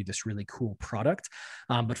can't send you this really cool product.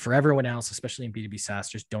 But for everyone else, especially in B2B SaaS,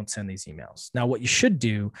 just don't send these emails. Now, what you should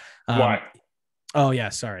do. Why? Oh yeah,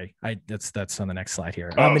 sorry. That's on the next slide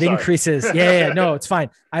here. Oh, it increases. Yeah, no, it's fine.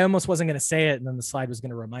 I almost wasn't going to say it, and then the slide was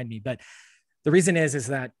going to remind me. But the reason is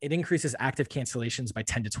that it increases active cancellations by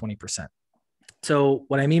 10 to 20%. So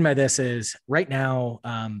what I mean by this is right now,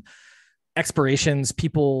 expirations,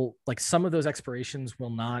 people like some of those expirations will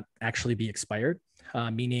not actually be expired,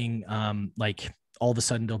 meaning like all of a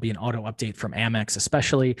sudden there'll be an auto update from Amex,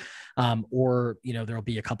 especially, or, there'll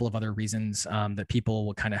be a couple of other reasons that people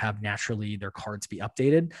will kind of have naturally their cards be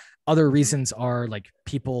updated. Other reasons are like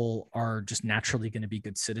people are just naturally going to be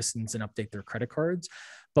good citizens and update their credit cards.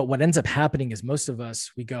 But what ends up happening is most of us,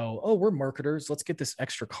 we go, oh, we're marketers. Let's get this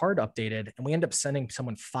extra card updated. And we end up sending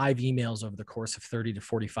someone 5 emails over the course of 30 to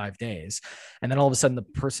 45 days. And then all of a sudden the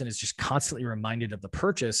person is just constantly reminded of the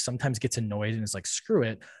purchase, sometimes gets annoyed and is like, screw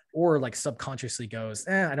it, or like subconsciously goes,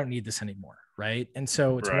 I don't need this anymore. Right. And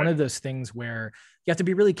so it's one Right. of those things where you have to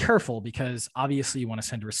be really careful, because obviously you want to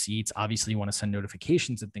send receipts, obviously you want to send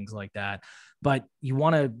notifications and things like that, but you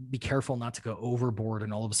want to be careful not to go overboard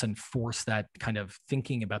and all of a sudden force that kind of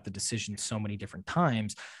thinking about the decision so many different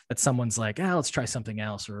times that someone's like, let's try something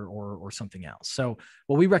else or something else. So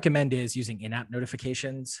what we recommend is using in-app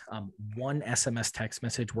notifications. One SMS text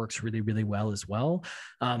message works really, really well as well.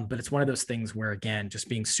 But it's one of those things where, again, just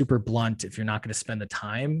being super blunt, if you're not going to spend the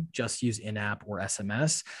time, just use in-app or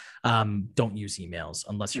SMS. Don't use emails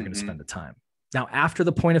unless you're going to spend the time. Now, after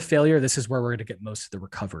the point of failure, this is where we're going to get most of the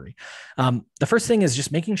recovery. The first thing is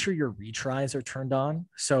just making sure your retries are turned on.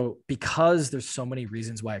 So because there's so many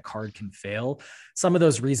reasons why a card can fail, some of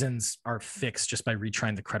those reasons are fixed just by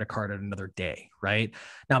retrying the credit card at another day, right?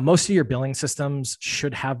 Now, most of your billing systems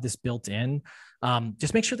should have this built in.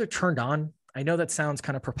 Just make sure they're turned on. I know that sounds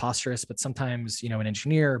kind of preposterous, but sometimes, an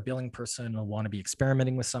engineer or billing person will want to be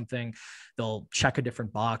experimenting with something. They'll check a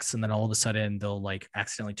different box and then all of a sudden they'll like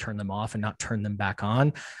accidentally turn them off and not turn them back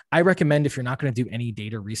on. I recommend, if you're not going to do any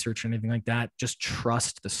data research or anything like that, just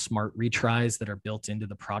trust the smart retries that are built into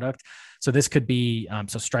the product. So this could be,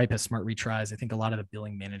 so Stripe has smart retries. I think a lot of the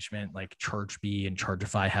billing management like Chargebee and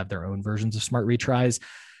Chargeify have their own versions of smart retries.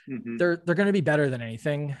 They're going to be better than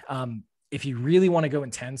anything. If you really want to go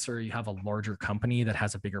intense, or you have a larger company that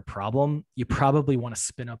has a bigger problem, you probably want to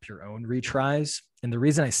spin up your own retries. And the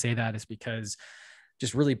reason I say that is because,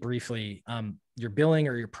 just really briefly, your billing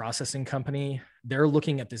or your processing company, they're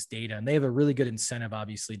looking at this data and they have a really good incentive,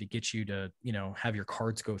 obviously, to get you to, have your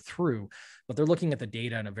cards go through, but they're looking at the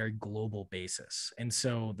data on a very global basis. And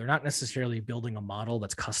so they're not necessarily building a model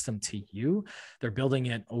that's custom to you. They're building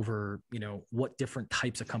it over, what different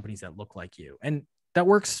types of companies that look like you. And that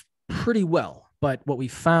works pretty well. But what we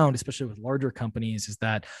found, especially with larger companies, is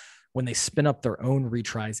that when they spin up their own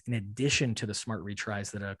retries in addition to the smart retries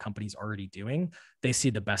that a company's already doing, they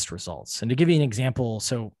see the best results. And to give you an example,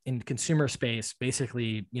 so in consumer space,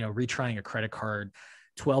 basically, retrying a credit card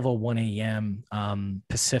 12:01 a.m.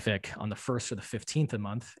 Pacific on the 1st or the 15th of the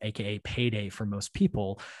month, aka payday for most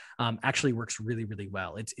people, actually works really, really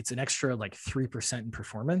well. It's an extra like 3% in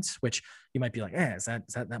performance, which you might be like, is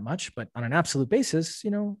that much? But on an absolute basis,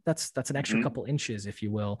 that's an extra couple inches, if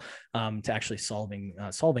you will, to actually solving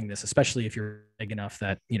this, especially if you're big enough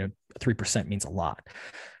that 3% means a lot.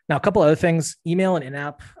 Now, a couple other things: email and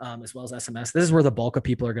in-app, as well as SMS. This is where the bulk of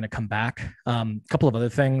people are going to come back. A couple of other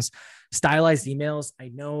things: stylized emails. I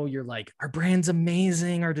know you're like, our brand's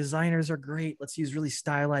amazing, our designers are great, let's use really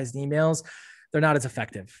stylized emails. They're not as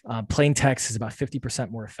effective. Plain text is about 50%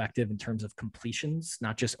 more effective in terms of completions,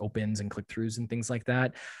 not just opens and click-throughs and things like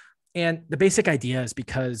that. And the basic idea is,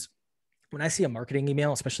 because when I see a marketing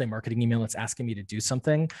email, especially a marketing email that's asking me to do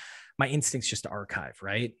something, my instinct's just to archive,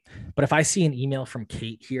 right? But if I see an email from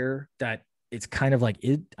Kate here that it's kind of like,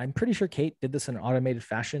 I'm pretty sure Kate did this in an automated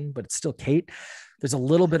fashion, but it's still Kate. There's a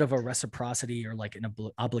little bit of a reciprocity or like an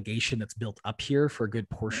obligation that's built up here for a good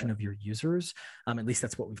portion of your users. At least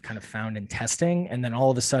that's what we've kind of found in testing. And then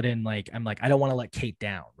all of a sudden, I'm like, I don't want to let Kate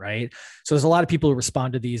down, right? So there's a lot of people who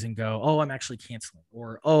respond to these and go, I'm actually canceling,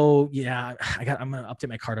 or, yeah, I'm going to update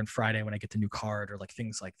my card on Friday when I get the new card, or like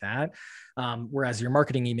things like that. Whereas your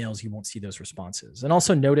marketing emails, you won't see those responses. And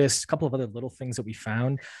also notice a couple of other little things that we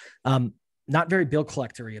found. Not very bill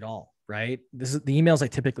collectory at all, right? This is the emails I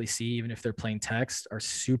typically see, even if they're plain text, are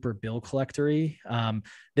super bill collectory.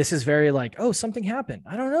 This is very like, something happened,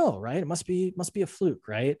 I don't know, right? It must be a fluke,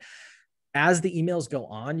 right? As the emails go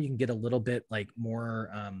on, you can get a little bit like more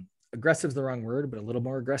aggressive is the wrong word, but a little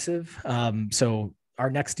more aggressive. So our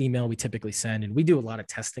next email we typically send, and we do a lot of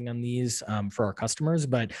testing on these for our customers,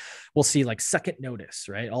 but we'll see like second notice,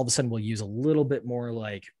 right? All of a sudden we'll use a little bit more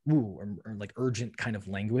like, or like urgent kind of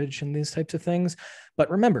language in these types of things. But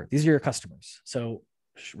remember, these are your customers. So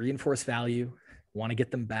reinforce value, want to get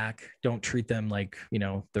them back. Don't treat them like,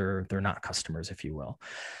 they're not customers, if you will.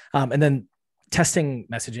 And then testing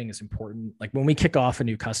messaging is important. Like when we kick off a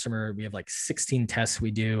new customer, we have like 16 tests we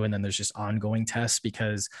do. And then there's just ongoing tests,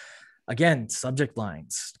 because again, subject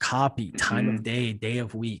lines, copy, time of day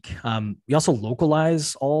of week. We also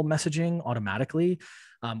localize all messaging automatically.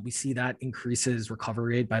 We see that increases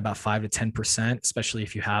recovery rate by about 5 to 10%, especially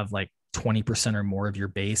if you have like 20% or more of your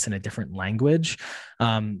base in a different language.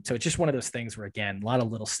 So it's just one of those things where, again, a lot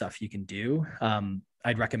of little stuff you can do.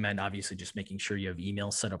 I'd recommend obviously just making sure you have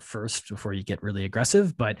email set up first before you get really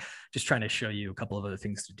aggressive, but just trying to show you a couple of other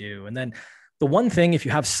things to do. And then the one thing, if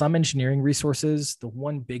you have some engineering resources, the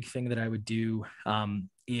one big thing that I would do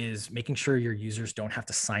is making sure your users don't have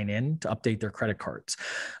to sign in to update their credit cards.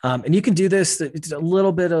 And you can do this. It's a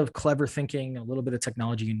little bit of clever thinking, a little bit of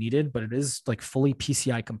technology you needed, but it is like fully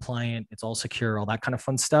PCI compliant. It's all secure, all that kind of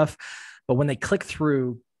fun stuff. But when they click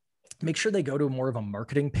through, make sure they go to more of a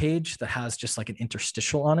marketing page that has just like an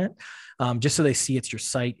interstitial on it, just so they see it's your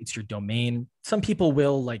site, it's your domain. Some people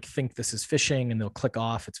will like think this is phishing and they'll click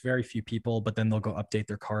off. It's very few people, but then they'll go update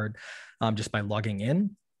their card just by logging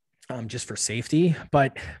in. Just for safety.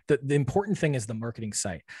 But the important thing is the marketing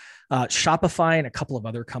site. Shopify and a couple of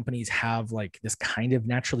other companies have like this kind of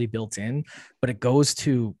naturally built in, but it goes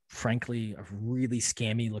to, frankly, a really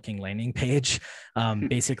scammy looking landing page.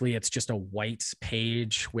 Basically, it's just a white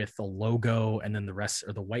page with a logo and then the rest,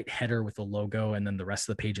 or the white header with a logo, and then the rest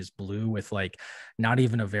of the page is blue with like not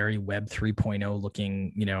even a very Web 3.0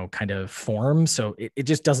 looking, kind of form. So it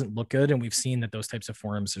just doesn't look good. And we've seen that those types of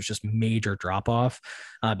forums, there's just major drop off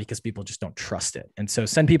because people just don't trust it. And so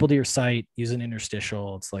send people to your site, use an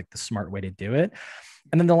interstitial. It's like the smart way to do it.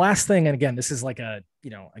 And then the last thing, and again, this is like a,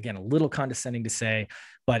 again, a little condescending to say,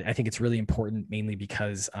 but I think it's really important, mainly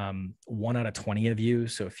because 1 out of 20 of you,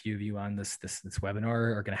 so a few of you on this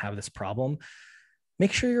webinar are going to have this problem.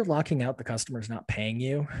 Make sure you're locking out the customers not paying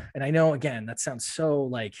you. And I know, again, that sounds so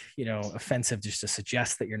like, offensive just to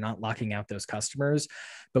suggest that you're not locking out those customers.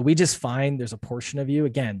 But we just find there's a portion of you,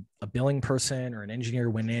 again, a billing person or an engineer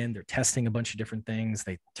went in, they're testing a bunch of different things,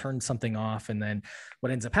 they turned something off. And then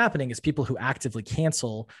what ends up happening is people who actively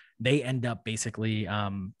cancel, they end up basically,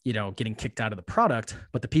 getting kicked out of the product.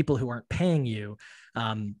 But the people who aren't paying you,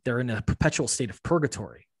 they're in a perpetual state of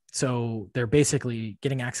purgatory. So they're basically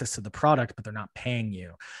getting access to the product, but they're not paying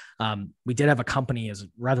you. We did have a company, as a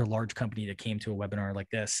rather large company, that came to a webinar like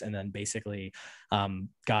this, and then basically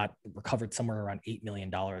got recovered somewhere around $8 million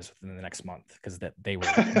within the next month because that they were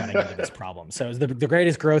running into this problem. So it was the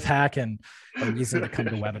greatest growth hack and a reason to come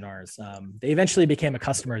to webinars. They eventually became a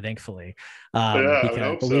customer, thankfully,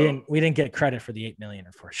 but we didn't get credit for the 8 million,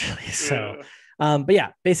 unfortunately. So. Yeah. But yeah,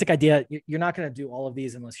 basic idea. You're not going to do all of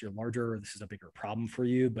these unless you're larger or this is a bigger problem for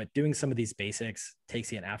you. But doing some of these basics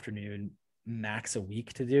takes you an afternoon, max a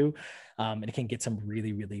week to do. And it can get some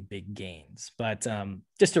really, really big gains. But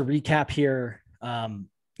just to recap here,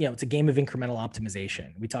 it's a game of incremental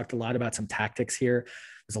optimization. We talked a lot about some tactics here.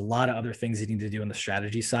 There's a lot of other things you need to do on the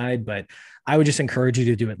strategy side, but I would just encourage you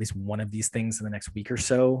to do at least one of these things in the next week or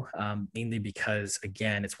so, mainly because,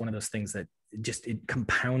 again, it's one of those things that it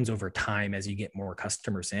compounds over time as you get more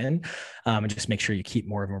customers in, and just make sure you keep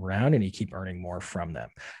more of them around and you keep earning more from them.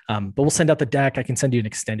 But we'll send out the deck. I can send you an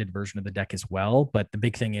extended version of the deck as well. But the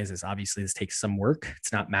big thing is obviously this takes some work.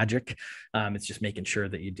 It's not magic. It's just making sure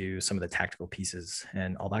that you do some of the tactical pieces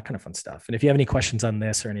and all that kind of fun stuff. And if you have any questions on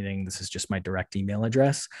this or anything, this is just my direct email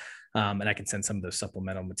address. And I can send some of those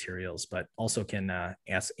supplemental materials, but also can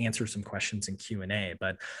answer some questions in Q&A.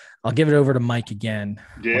 But I'll give it over to Mike again.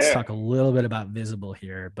 Yeah. Let's talk a little bit about Visible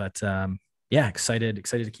here. But excited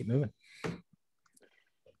to keep moving.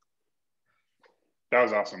 That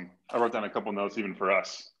was awesome. I wrote down a couple notes even for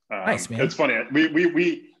us. Nice, man. It's funny.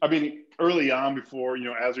 Early on, before,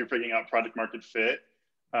 as we were figuring out product market fit,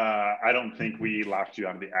 I don't think we locked you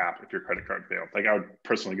out of the app if your credit card failed. Like, I would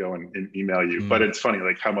personally go and email you, but it's funny,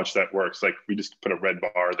 like, how much that works. Like, we just put a red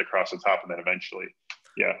bar across the top, and then eventually,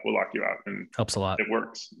 we'll lock you out, and helps a lot. It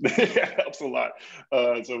works. It helps a lot.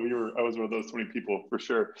 I was one of those 20 people for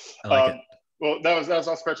sure. I like it. Well, that was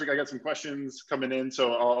awesome, Patrick. I got some questions coming in,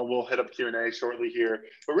 so we'll hit up Q&A shortly here.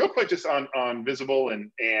 But real quick, just on Visible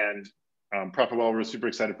and ProfitWell, we're super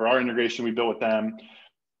excited for our integration we built with them.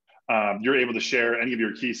 You're able to share any of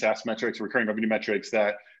your key SaaS metrics, recurring revenue metrics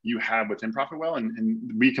that you have within ProfitWell,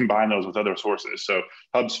 and we combine those with other sources. So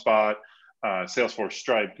HubSpot, Salesforce,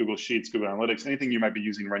 Stripe, Google Sheets, Google Analytics, anything you might be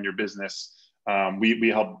using to run your business. We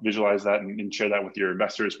help visualize that and share that with your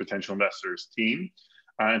investors, potential investors team.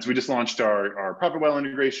 And so we just launched our ProfitWell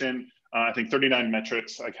integration. I think 39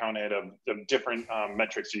 metrics I counted of different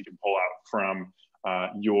metrics you can pull out from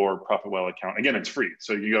your ProfitWell account. Again, it's free.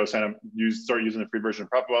 So you go sign up, start using the free version of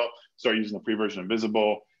ProfitWell, start using the free version of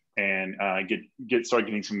Visible, and start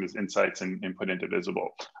getting some of these insights and put into Visible.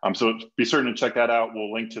 So be certain to check that out.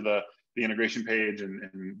 We'll link to the integration page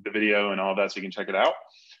and the video and all of that, so you can check it out.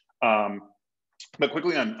 But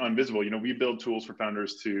quickly on Visible, we build tools for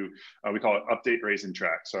founders to, we call it update, raise, and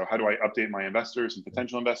track. So how do I update my investors and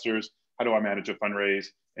potential investors? How do I manage a fundraise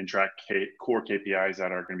and track core KPIs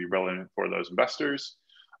that are going to be relevant for those investors?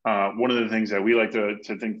 One of the things that we like to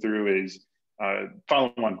think through is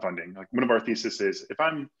follow-on funding. Like, one of our thesis is, if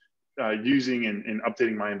I'm using and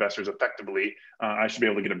updating my investors effectively, I should be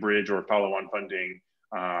able to get a bridge or follow-on funding,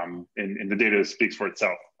 and the data speaks for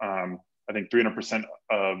itself. I think 300%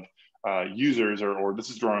 of users, or this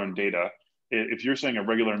is your own data. If you're saying a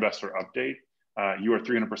regular investor update, you are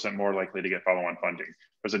 300% more likely to get follow-on funding.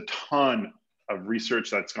 There's a ton of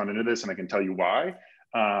research that's gone into this, and I can tell you why.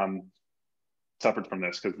 Separate from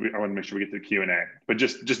this, because I want to make sure we get to the Q&A. But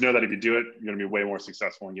just know that if you do it, you're going to be way more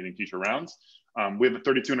successful in getting future rounds. We have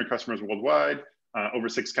 3,200 customers worldwide, over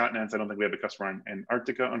 6 continents. I don't think we have a customer in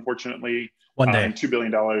Antarctica, unfortunately. One day. And $2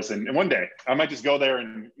 billion in one day. I might just go there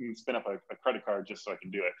and spin up a credit card just so I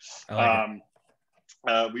can do it. I like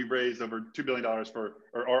it. We've raised over $2 billion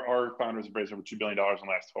our founders have raised over $2 billion in the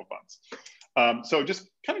last 12 months. So just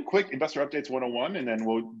kind of quick investor updates 101, and then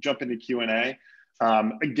we'll jump into Q&A.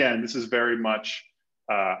 Again, this is very much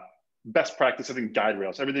best practice, I think, guide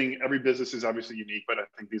rails. Every business is obviously unique, but I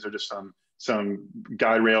think these are just some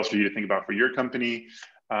guide rails for you to think about for your company.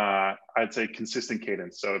 I'd say consistent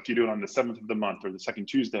cadence. So if you do it on the 7th of the month or the second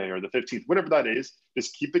Tuesday or the 15th, whatever that is,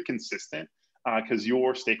 just keep it consistent, because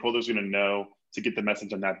your stakeholders are going to know to get the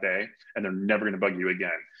message on that day, and they're never going to bug you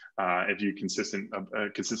again if you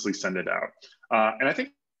consistently send it out. And I think,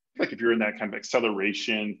 like, if you're in that kind of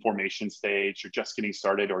acceleration formation stage, you're just getting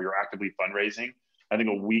started, or you're actively fundraising, I think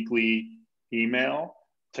a weekly email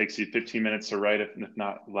takes you 15 minutes to write, if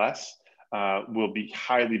not less, will be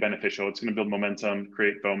highly beneficial. It's going to build momentum,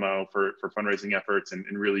 create FOMO for fundraising efforts, and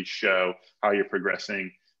really show how you're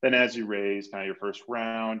progressing. Then as you raise kind of your first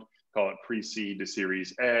round, call it pre-seed to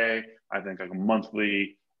Series A, I think like a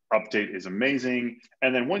monthly update is amazing.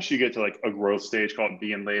 And then once you get to like a growth stage, call it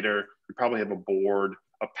B and later, you probably have a board,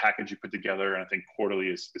 a package you put together, and I think quarterly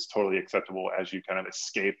is totally acceptable as you kind of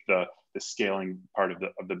escape the scaling part of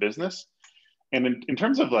the business. And in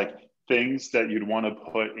terms of like things that you'd want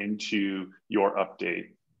to put into your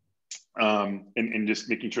update, and just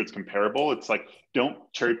making sure it's comparable, it's like, don't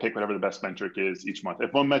cherry pick whatever the best metric is each month.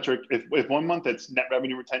 If one month it's net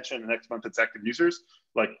revenue retention, the next month it's active users,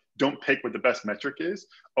 like, don't pick what the best metric is.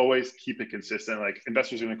 Always keep it consistent. Like,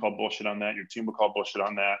 investors are going to call bullshit on that. Your team will call bullshit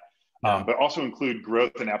on that. But also include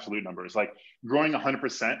growth in absolute numbers, like growing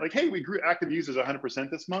 100%. Like, hey, we grew active users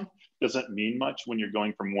 100% this month, doesn't mean much when you're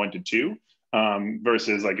going from 1 to 2,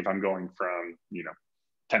 versus like if I'm going from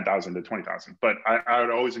 10,000 to 20,000. But I would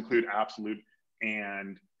always include absolute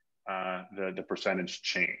and the percentage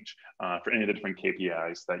change for any of the different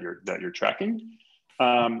KPIs that you're tracking.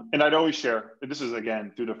 And I'd always share. This is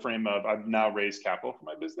again through the frame of I've now raised capital for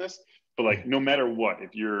my business, but like no matter what,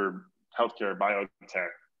 if you're healthcare, biotech,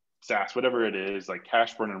 SaaS, whatever it is, like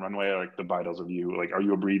cash burn and runway are like the vitals of you. Like, are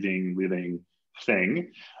you a breathing, living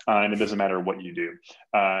thing? And it doesn't matter what you do.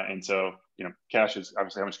 And so, cash is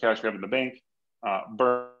obviously how much cash you have in the bank.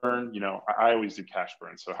 Burn, I always do cash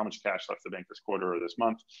burn. So how much cash left the bank this quarter or this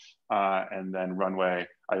month? And then runway,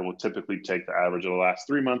 I will typically take the average of the last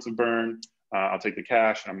 3 months of burn. I'll take the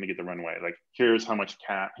cash and I'm gonna get the runway. Like, here's how much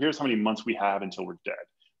cash, here's how many months we have until we're dead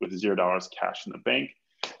with $0 cash in the bank.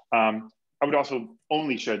 I would also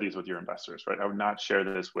only share these with your investors, right? I would not share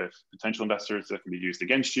this with potential investors that can be used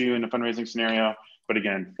against you in a fundraising scenario, but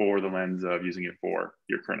again, for the lens of using it for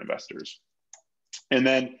your current investors. And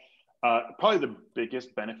then probably the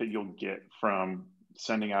biggest benefit you'll get from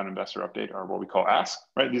sending out an investor update are what we call ask,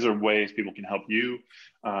 right? These are ways people can help you,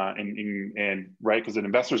 and right, because an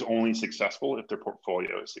investor is only successful if their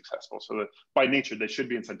portfolio is successful. So that by nature, they should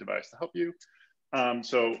be incentivized to help you.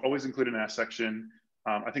 So always include an ask section.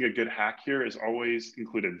 I think a good hack here is always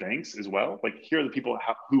include a thanks as well. Like, here are the people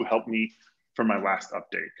who helped me from my last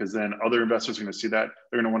update, because then other investors are going to see that.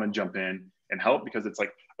 They're going to want to jump in and help, because it's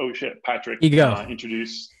like, oh shit, Patrick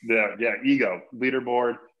introduced ego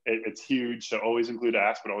leaderboard. It's huge. So always include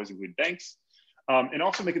ask, but always include thanks. And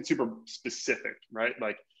also make it super specific, right?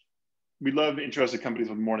 Like, we love intros to companies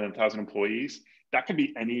with more than 1,000 employees. That could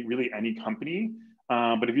be really any company.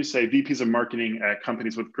 But if you say VPs of marketing at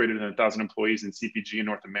companies with greater than 1,000 employees in CPG in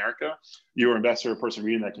North America, your investor or person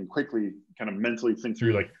reading that can quickly kind of mentally think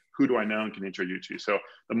through, like, who do I know and can intro you to? So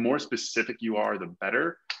the more specific you are, the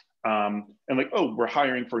better. And like, oh, we're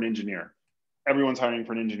hiring for an engineer. Everyone's hiring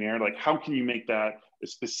for an engineer. Like, how can you make that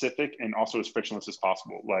as specific and also as frictionless as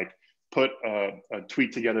possible? Like, put a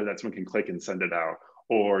tweet together that someone can click and send it out,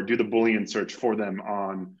 or do the Boolean search for them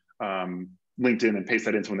on LinkedIn and paste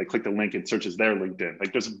that in, so when they click the link, it searches their LinkedIn.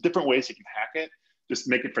 Like, there's different ways you can hack it. Just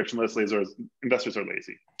make it frictionless. Investors are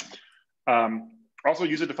lazy. Also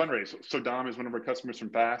use it to fundraise. So Dom is one of our customers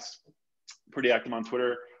from Fast, pretty active on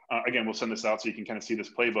Twitter. Again, we'll send this out so you can kind of see this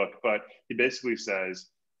playbook, but he basically says,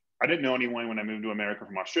 I didn't know anyone when I moved to America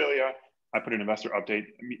from Australia. I put an investor update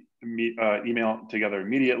email together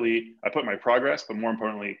immediately. I put my progress, but more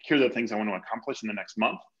importantly, here are the things I want to accomplish in the next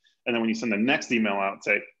month. And then when you send the next email out,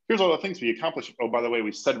 say, here's all the things we accomplished. Oh, by the way,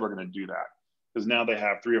 we said we're going to do that. Because now they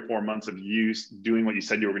have 3 or 4 months of use doing what you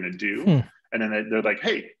said you were going to do. And then they're like,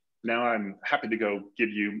 hey, now I'm happy to go give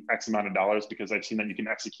you X amount of dollars because I've seen that you can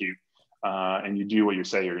execute and you do what you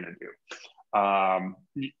say you're going to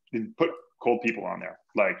do. You put cold people on there.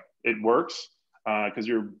 Like, it works because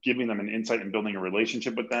you're giving them an insight and building a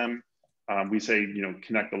relationship with them. We say,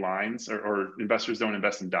 connect the lines, or investors don't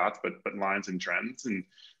invest in dots, but lines and trends. And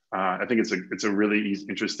I think it's a really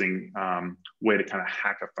interesting way to kind of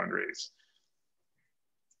hack a fundraise.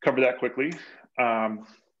 Cover that quickly.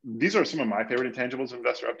 These are some of my favorite intangibles of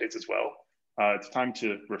investor updates as well. It's time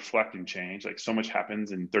to reflect and change. Like, so much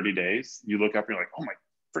happens in 30 days. You look up and you're like, oh my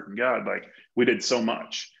freaking God, like, we did so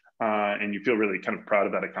much. And you feel really kind of proud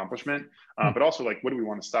of that accomplishment. But also, like, what do we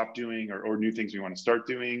want to stop doing, or new things we want to start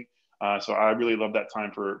doing? So I really love that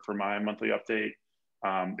time for my monthly update.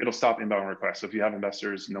 It'll stop inbound requests. So if you have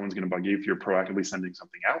investors, no one's going to bug you if you're proactively sending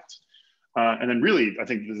something out. And then really, I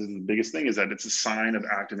think this is the biggest thing, is that it's a sign of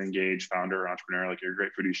active, engaged founder or entrepreneur, like you're a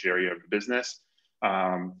great fiduciary of the business.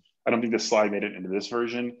 I don't think this slide made it into this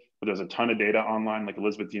version, but there's a ton of data online, like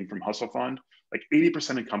Elizabeth Dean from Hustle Fund. Like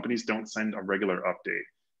 80% of companies don't send a regular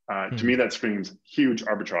update. To me, that screams huge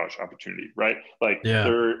arbitrage opportunity, right? Like,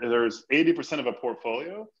 there's 80% of a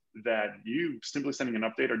portfolio that you simply sending an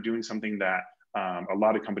update or doing something that a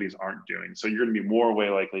lot of companies aren't doing. So you're going to be more way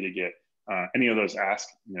likely to get any of those asked,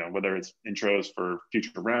 whether it's intros for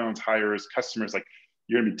future rounds, hires, customers, like,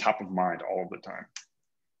 you're going to be top of mind all of the time.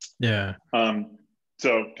 Yeah.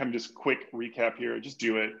 So kind of just quick recap here, just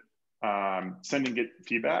do it. Send and get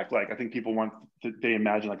feedback. Like, I think people they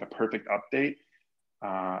imagine like a perfect update.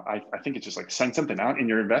 I think it's just like, send something out and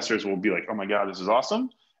your investors will be like, oh my God, this is awesome.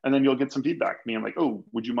 And then you'll get some feedback, meaning like, oh,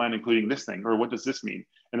 would you mind including this thing? Or what does this mean?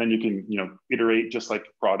 And then you can, iterate just like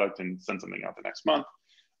product and send something out the next month.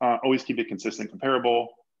 Always keep it consistent, comparable,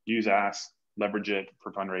 use Ask, leverage it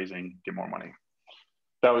for fundraising, get more money.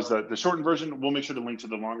 That was the shortened version. We'll make sure to link to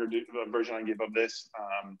the longer version I gave of this,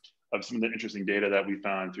 of some of the interesting data that we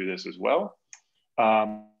found through this as well.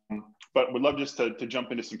 But we'd love just to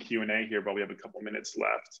jump into some Q&A here, but we have a couple minutes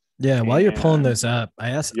left. Yeah, while you're pulling those up,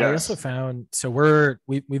 I also found, so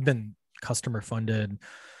we've been customer funded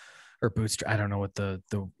or bootstrap. I don't know what the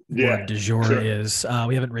word du jour is.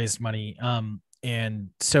 We haven't raised money. And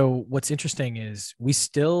so what's interesting is we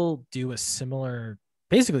still do a similar,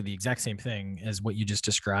 basically the exact same thing as what you just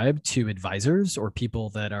described to advisors or people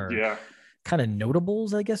that are kind of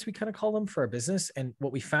notables, I guess we kind of call them, for our business. And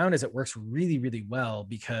what we found is it works really, really well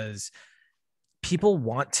because people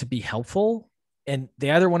want to be helpful, and they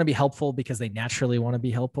either want to be helpful because they naturally want to be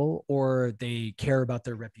helpful, or they care about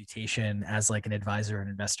their reputation as like an advisor, an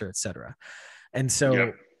investor, et cetera. And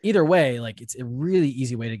so either way, like, it's a really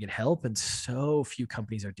easy way to get help, and so few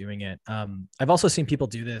companies are doing it. I've also seen people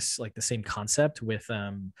do this, like the same concept with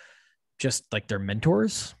just like their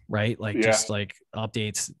mentors, right? Like just like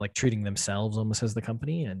updates, like treating themselves almost as the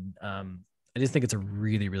company. And I just think it's a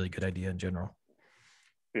really, really good idea in general.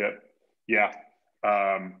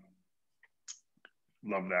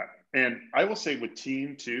 Love that. And I will say with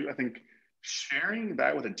team too, I think sharing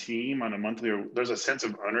that with a team on a monthly, there's a sense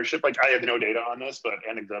of ownership. Like, I have no data on this, but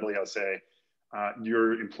anecdotally, I'll say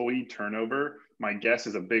your employee turnover, my guess,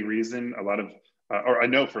 is a big reason. A lot of, or I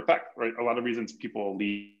know for a fact, right? A lot of reasons people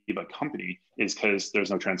leave a company is because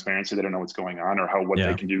there's no transparency. They don't know what's going on, or how what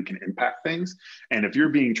they can do can impact things. And if you're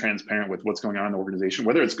being transparent with what's going on in the organization,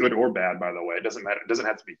 whether it's good or bad, by the way, it doesn't matter. It doesn't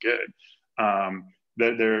have to be good.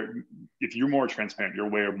 If you're more transparent, you're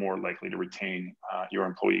way more likely to retain your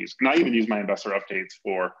employees. And I even use my investor updates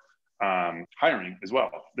for hiring as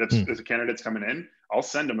well. As a candidate's coming in, I'll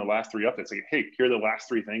send them the last 3 updates. Like, hey, here are the last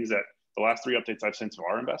 3 things the last 3 updates I've sent to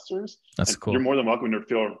our investors. That's cool. You're more than welcome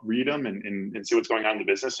to read them and see what's going on in the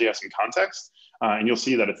business, so you have some context. And you'll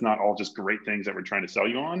see that it's not all just great things that we're trying to sell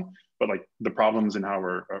you on, but like the problems and how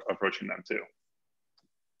we're approaching them too.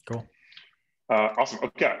 Cool. Awesome.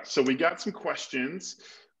 Okay, so we got some questions.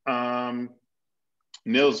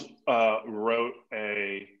 Nils wrote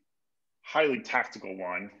a highly tactical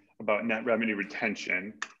one about net revenue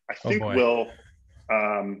retention. I think we'll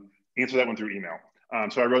answer that one through email.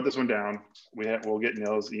 So I wrote this one down. We'll get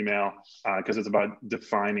Nils' email because it's about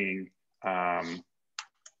defining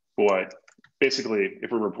what, basically, if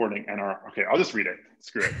we're reporting NR. Okay, I'll just read it.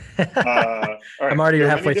 Screw it. All right. I'm already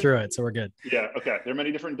halfway through it, so we're good. Yeah, okay. There are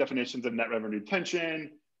many different definitions of net revenue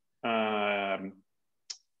retention.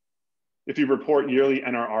 If you report yearly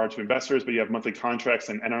NRR to investors, but you have monthly contracts,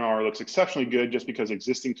 then NRR looks exceptionally good just because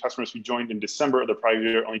existing customers who joined in December of the prior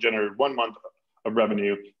year only generated 1 month of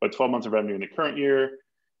revenue, but 12 months of revenue in the current year.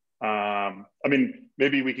 I mean,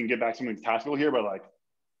 maybe we can get back to something tactical here, but like,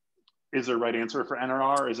 is there a right answer for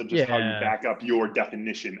NRR? Or is it just how you Yeah. back up your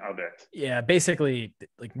definition of it? Yeah. Basically,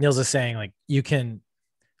 like Niels is saying, like you can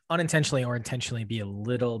unintentionally or intentionally be a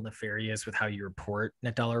little nefarious with how you report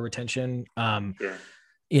net dollar retention. Sure.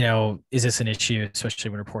 Is this an issue, especially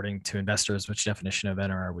when reporting to investors? Which definition of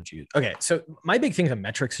NRR would you use? Okay, so my big thing of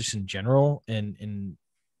metrics just in general, and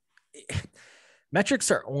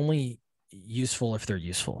metrics are only useful if they're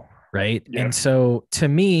useful, right? And Yep. so to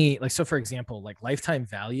me, like, so for example, like lifetime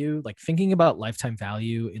value, like thinking about lifetime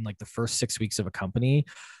value in like the first 6 weeks of a company,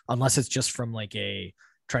 unless it's just from like a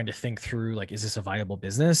trying to think through like is this a viable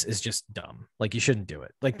business, is just dumb. Like you shouldn't do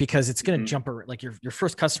it, like because it's going to Mm-hmm. jump like your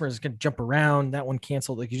first customer is going to jump around, that one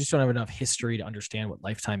canceled, like you just don't have enough history to understand what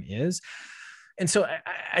lifetime is. And so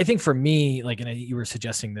I think for me, like, and you were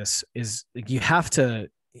suggesting this, is like you have to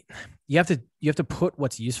put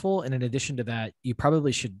what's useful, and in addition to that, you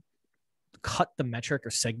probably should cut the metric or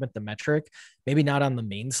segment the metric, maybe not on the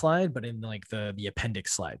main slide, but in like the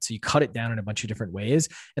appendix slide. So you cut it down in a bunch of different ways.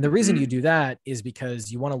 And the reason you Mm-hmm. do that is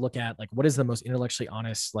because you want to look at like what is the most intellectually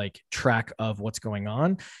honest like track of what's going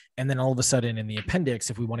on. And then all of a sudden in the appendix,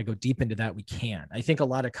 if we want to go deep into that, we can. I think a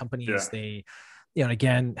lot of companies, Yeah. they, and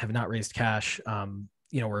again, have not raised cash,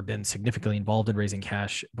 or have been significantly involved in raising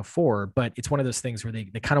cash before, but it's one of those things where they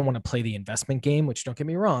kind of want to play the investment game, which don't get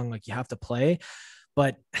me wrong, like you have to play,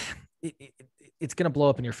 but it, it, it's going to blow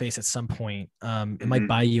up in your face at some point. It might Mm-hmm.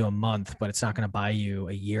 buy you a month, but it's not going to buy you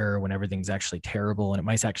a year when everything's actually terrible. And it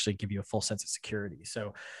might actually give you a full sense of security.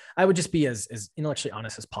 So I would just be as intellectually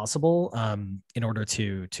honest as possible, in order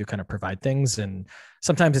to kind of provide things. And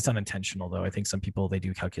sometimes it's unintentional though. I think some people, they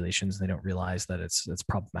do calculations and they don't realize that it's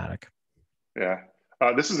problematic. Yeah.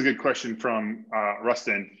 This is a good question from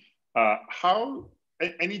Rustin. How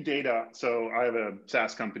any data? So I have a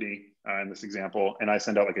SaaS company in this example, and I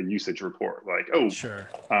send out like a usage report, like, oh, Sure.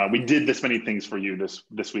 we did this many things for you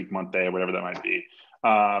this week, month, day, whatever that might be.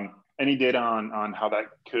 Any data on how that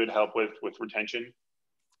could help with retention?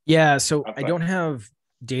 Yeah. So I Outside? don't have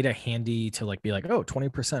data handy to like be like, oh,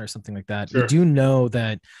 20% or something like that. We Sure. do know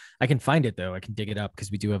that I can find it though. I can dig it up because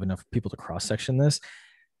we do have enough people to cross section this.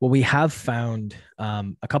 Well, we have found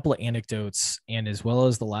a couple of anecdotes, and as well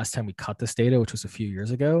as the last time we cut this data, which was a few years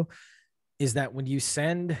ago, is that when you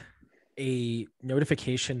send a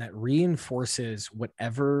notification that reinforces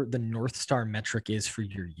whatever the North Star metric is for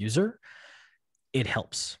your user, it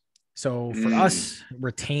helps. So for Mm. us,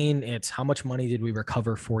 retain, it's how much money did we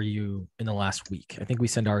recover for you in the last week? I think we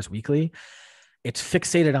send ours weekly. It's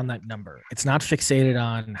fixated on that number. It's not fixated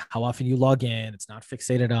on how often you log in. It's not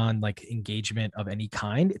fixated on like engagement of any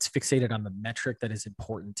kind. It's fixated on the metric that is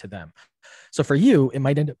important to them. So for you, it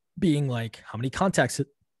might end up being like how many contacts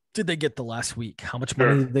did they get the last week? How much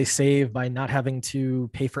money Sure. did they save by not having to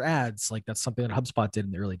pay for ads? Like that's something that HubSpot did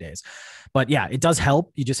in the early days. But yeah, it does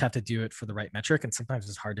help. You just have to do it for the right metric. And sometimes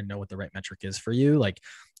it's hard to know what the right metric is for you. Like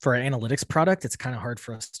for an analytics product, it's kind of hard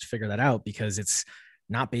for us to figure that out because it's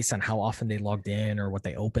not based on how often they logged in or what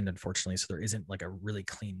they opened, unfortunately. So there isn't like a really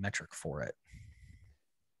clean metric for it.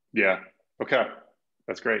 Yeah. Okay.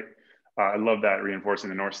 That's great. I love that, reinforcing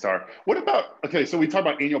the North Star. What about, okay, so we talked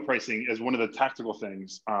about annual pricing as one of the tactical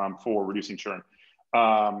things for reducing churn.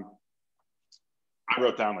 Um, I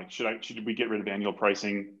wrote down like, should we get rid of annual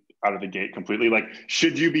pricing out of the gate completely? Like,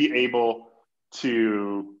 should you be able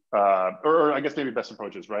to, or I guess maybe best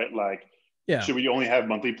approaches, right? Like, Yeah. should we only have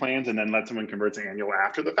monthly plans and then let someone convert to annual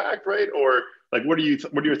after the fact, right? Or like, what are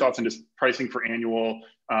your thoughts on just pricing for annual?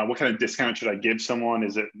 What kind of discount should I give someone?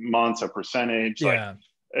 Is it months, a percentage? Like, Yeah.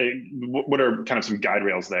 what are kind of some guide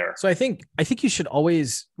rails there? So I think you should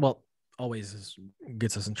always, well, always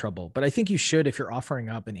gets us in trouble, but I think you should, if you're offering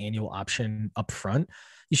up an annual option up front,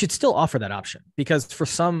 you should still offer that option, because for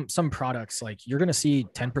some products, like you're going to see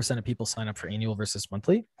 10% of people sign up for annual versus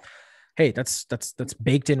monthly. Hey, that's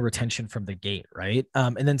baked in retention from the gate, right?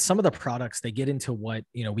 And then some of the products, they get into what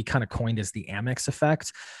we kind of coined as the Amex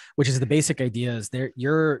effect, which is the basic idea is there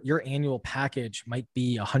your annual package might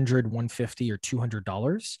be 100, 150, or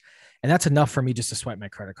 $200, and that's enough for me just to swipe my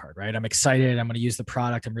credit card, right? I'm excited, I'm going to use the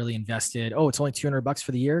product, I'm really invested. Oh, it's only $200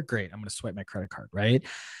 for the year, great, I'm going to swipe my credit card, right?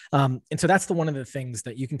 And so that's one of the things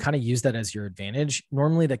that you can kind of use that as your advantage.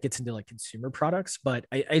 Normally that gets into like consumer products, but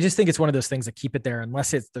I just think it's one of those things that keep it there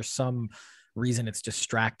unless there's some reason it's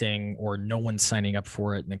distracting or no one's signing up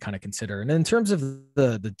for it, and then kind of consider. And in terms of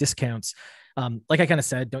the discounts, like I kind of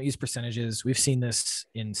said, don't use percentages. We've seen this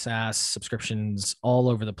in SaaS subscriptions all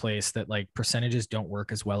over the place, that like percentages don't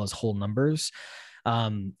work as well as whole numbers.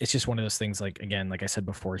 It's just one of those things, like, again, like I said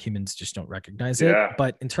before, humans just don't recognize it. Yeah.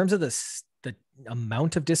 But in terms of the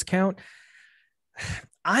amount of discount,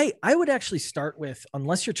 I would actually start with,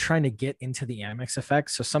 unless you're trying to get into the Amex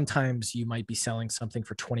effect. So sometimes you might be selling something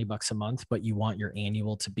for $20 a month, but you want your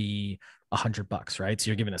annual to be $100, right? So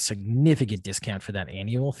you're giving a significant discount for that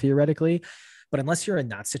annual theoretically. But unless you're in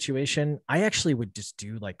that situation, I actually would just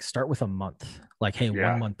do like start with a month, like, hey, one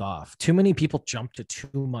Yeah. month off. Too many people jump to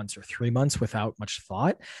 2 months or 3 months without much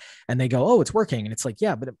thought. And they go, oh, it's working. And it's like,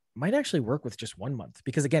 yeah, but it might actually work with just 1 month.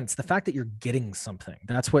 Because again, it's the fact that you're getting something.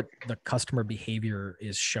 That's what the customer behavior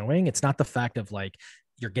is showing. It's not the fact of like,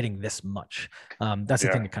 you're getting this much. That's the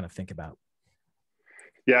Yeah. thing to kind of think about.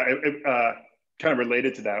 Yeah. Kind of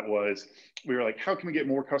related to that was we were like, how can we get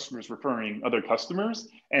more customers referring other customers?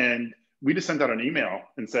 And we just sent out an email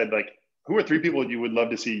and said, like, who are 3 people you would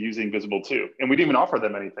love to see using Visible too? And we didn't even offer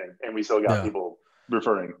them anything. And we still got Yeah. people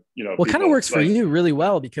referring, Well, it kind of people works for like, you really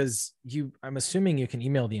well because I'm assuming you can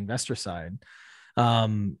email the investor side.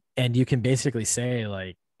 And you can basically say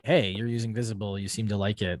like, hey, you're using Visible, you seem to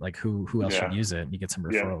like it. Like who else should yeah, use it? And you get some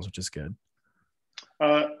yeah. referrals, which is good.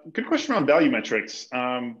 Good question on value metrics.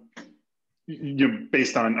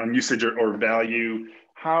 Based on usage or value,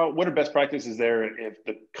 what are best practices there if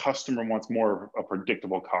the customer wants more of a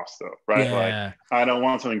predictable cost though, right? Like Yeah. I don't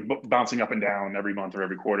want something bouncing up and down every month or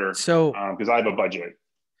every quarter So because I have a budget.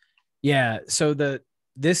 yeah, so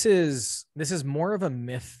this is more of a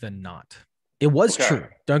myth than not. It was Okay. true.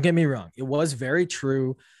 Don't get me wrong. It was very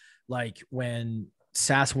true. Like when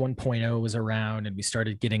SaaS 1.0 was around and we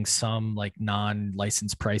started getting some like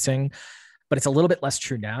non-licensed pricing, but it's a little bit less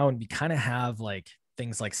true now. And we kind of have like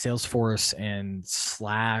things like Salesforce and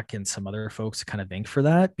Slack and some other folks to kind of thank for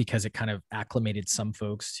that because it kind of acclimated some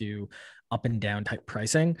folks to up and down type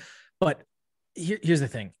pricing. But here's the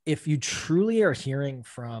thing. If you truly are hearing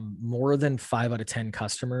from more than 5 out of 10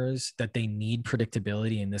 customers that they need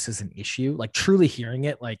predictability and this is an issue, like truly hearing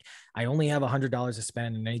it, like I only have $100 to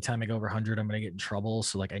spend and anytime I go over 100, I'm going to get in trouble.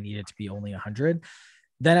 So like I need it to be only 100.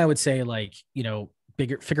 Then I would say like,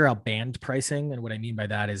 figure out band pricing. And what I mean by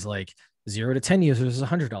that is like 0 to 10 users is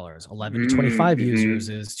 $100, 11 to 25 users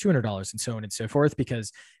Mm-hmm. is $200, and so on and so forth,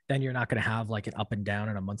 because then you're not going to have like an up and down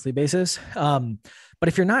on a monthly basis. But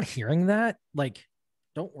if you're not hearing that, like,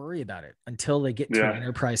 don't worry about it until they get to an Yeah.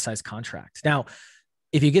 enterprise size contract. Now,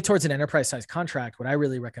 if you get towards an enterprise size contract, what I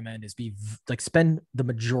really recommend is spend the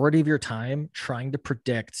majority of your time trying to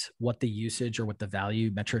predict what the usage or what the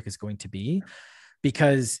value metric is going to be,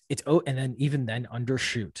 because and then even then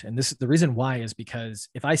undershoot. And this is the reason why is because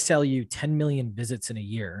if I sell you 10 million visits in a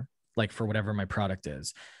year, like for whatever my product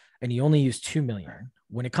is, and you only use 2 million,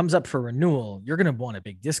 when it comes up for renewal, you're going to want a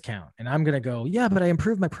big discount. And I'm going to go, yeah, but I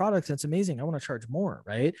improved my product and it's amazing. I want to charge more.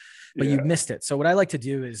 Right. But you Yeah. missed it. So what I like to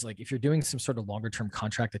do is like, if you're doing some sort of longer term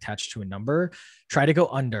contract attached to a number, try to go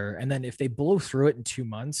under. And then if they blow through it in 2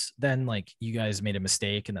 months, then like you guys made a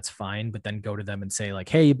mistake and that's fine. But then go to them and say like,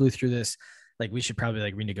 hey, you blew through this. Like we should probably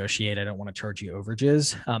like renegotiate. I don't want to charge you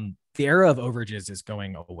overages. The era of overages is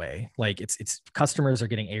going away. Like it's customers are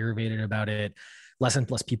getting aggravated about it. Less and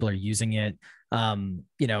less people are using it.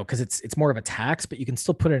 Because it's more of a tax, but you can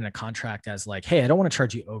still put it in a contract as like, hey, I don't want to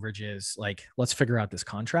charge you overages. Like, let's figure out this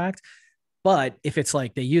contract. But if it's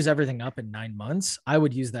like they use everything up in 9 months, I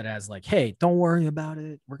would use that as like, hey, don't worry about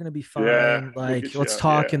it. We're gonna be Yeah. fine. We'll Like, get you let's out.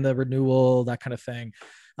 talk Yeah. in the renewal, that kind of thing.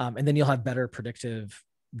 And then you'll have better predictive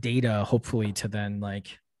data, hopefully, to then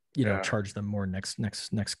like, Yeah. charge them more next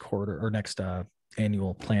quarter or next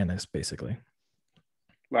annual plan is basically.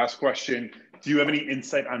 Last question. Do you have any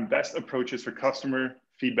insight on best approaches for customer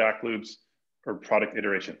feedback loops or product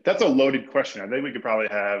iteration? That's a loaded question. I think we could probably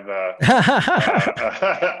have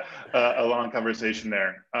a long conversation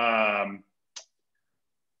there. I'll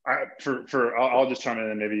just chime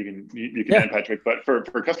in and maybe you can Yeah. end, Patrick. But for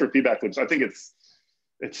customer feedback loops, I think it's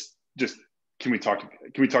just can we talk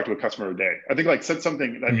to a customer a day? I think like said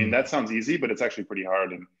something. I mean that sounds easy, but it's actually pretty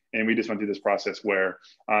hard. And we just went through this process where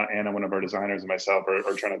Anna, one of our designers, and myself are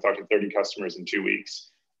trying to talk to 30 customers in 2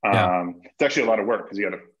 weeks. Yeah. It's actually a lot of work because you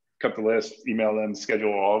got to cut the list, email them,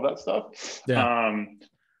 schedule all of that stuff. Yeah.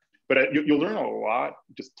 But you'll learn a lot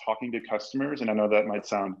just talking to customers. And I know that might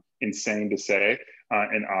sound insane to say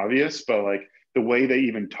and obvious, but like the way they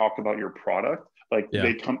even talk about your product, like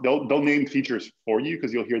Yeah. they'll name features for you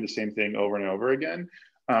because you'll hear the same thing over and over again.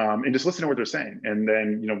 And just listen to what they're saying. And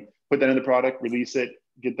then, put that in the product, release it,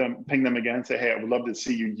 ping them again, say, hey, I would love to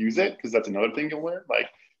see you use it. Cause that's another thing you'll learn. Like,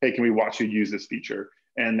 hey, can we watch you use this feature?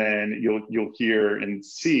 And then you'll hear and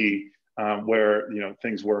see where,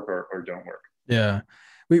 things work or don't work. Yeah.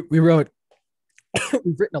 We've written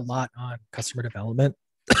a lot on customer development.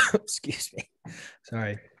 Excuse me.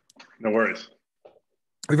 Sorry. No worries.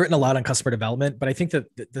 We've written a lot on customer development, but I think that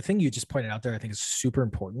the thing you just pointed out there, I think is super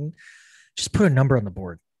important. just put a number on the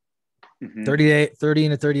board. 30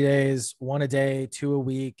 into 30 days, one a day, two a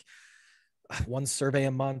week, one survey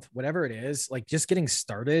a month, whatever it is, like just getting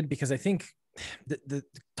started. Because I think the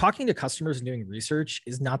talking to customers and doing research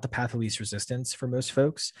is not the path of least resistance for most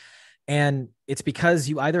folks. And it's because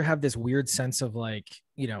you either have this weird sense of like,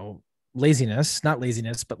 laziness, not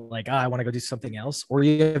laziness, but like, I want to go do something else. Or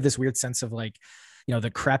you have this weird sense of like, the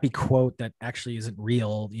crappy quote that actually isn't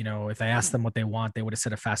real. If I asked them what they want, they would have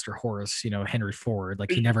said a faster horse, Henry Ford,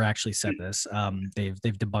 like he never actually said this. They've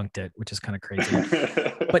debunked it, which is kind of crazy.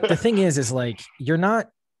 But the thing is like, you're not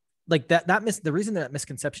like the reason that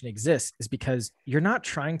misconception exists is because you're not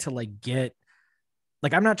trying to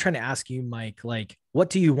like I'm not trying to ask you, Mike, like, what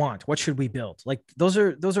do you want? What should we build? Like, those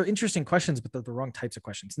are interesting questions, but they're the wrong types of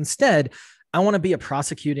questions. Instead, I want to be a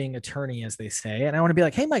prosecuting attorney, as they say. And I want to be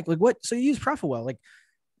like, hey, Mike, like so you use ProfitWell. Like,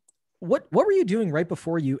 what were you doing right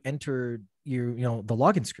before you entered the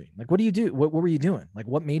login screen? Like, what do you do? What were you doing? Like,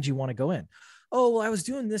 what made you want to go in? Oh, well, I was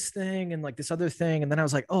doing this thing and like this other thing. And then I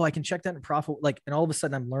was like, oh, I can check that in Profit. Like, and all of a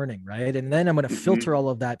sudden I'm learning, right? And then I'm going to filter all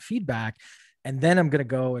of that feedback. And then I'm going to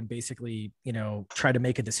go and basically, try to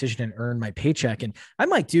make a decision and earn my paycheck. And I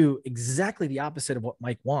might do exactly the opposite of what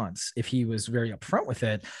Mike wants if he was very upfront with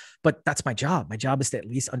it. But that's my job. My job is to at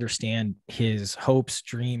least understand his hopes,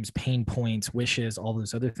 dreams, pain points, wishes, all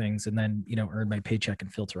those other things. And then, earn my paycheck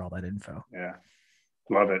and filter all that info. Yeah.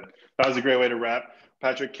 Love it. That was a great way to wrap.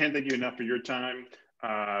 Patrick, can't thank you enough for your time.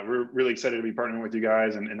 We're really excited to be partnering with you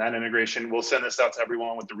guys and that integration. We'll send this out to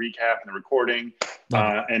everyone with the recap and the recording.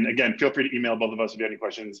 And again, feel free to email both of us if you have any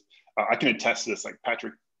questions. I can attest to this. Like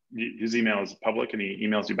Patrick, his email is public and he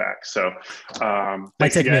emails you back. So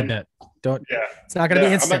might take me a bit. It's not going to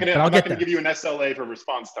be instant, but I'll get there. Give you an SLA for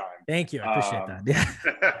response time. Thank you. I appreciate that.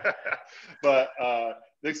 Yeah. But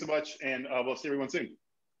thanks so much. And we'll see everyone soon.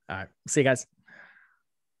 All right. See you guys.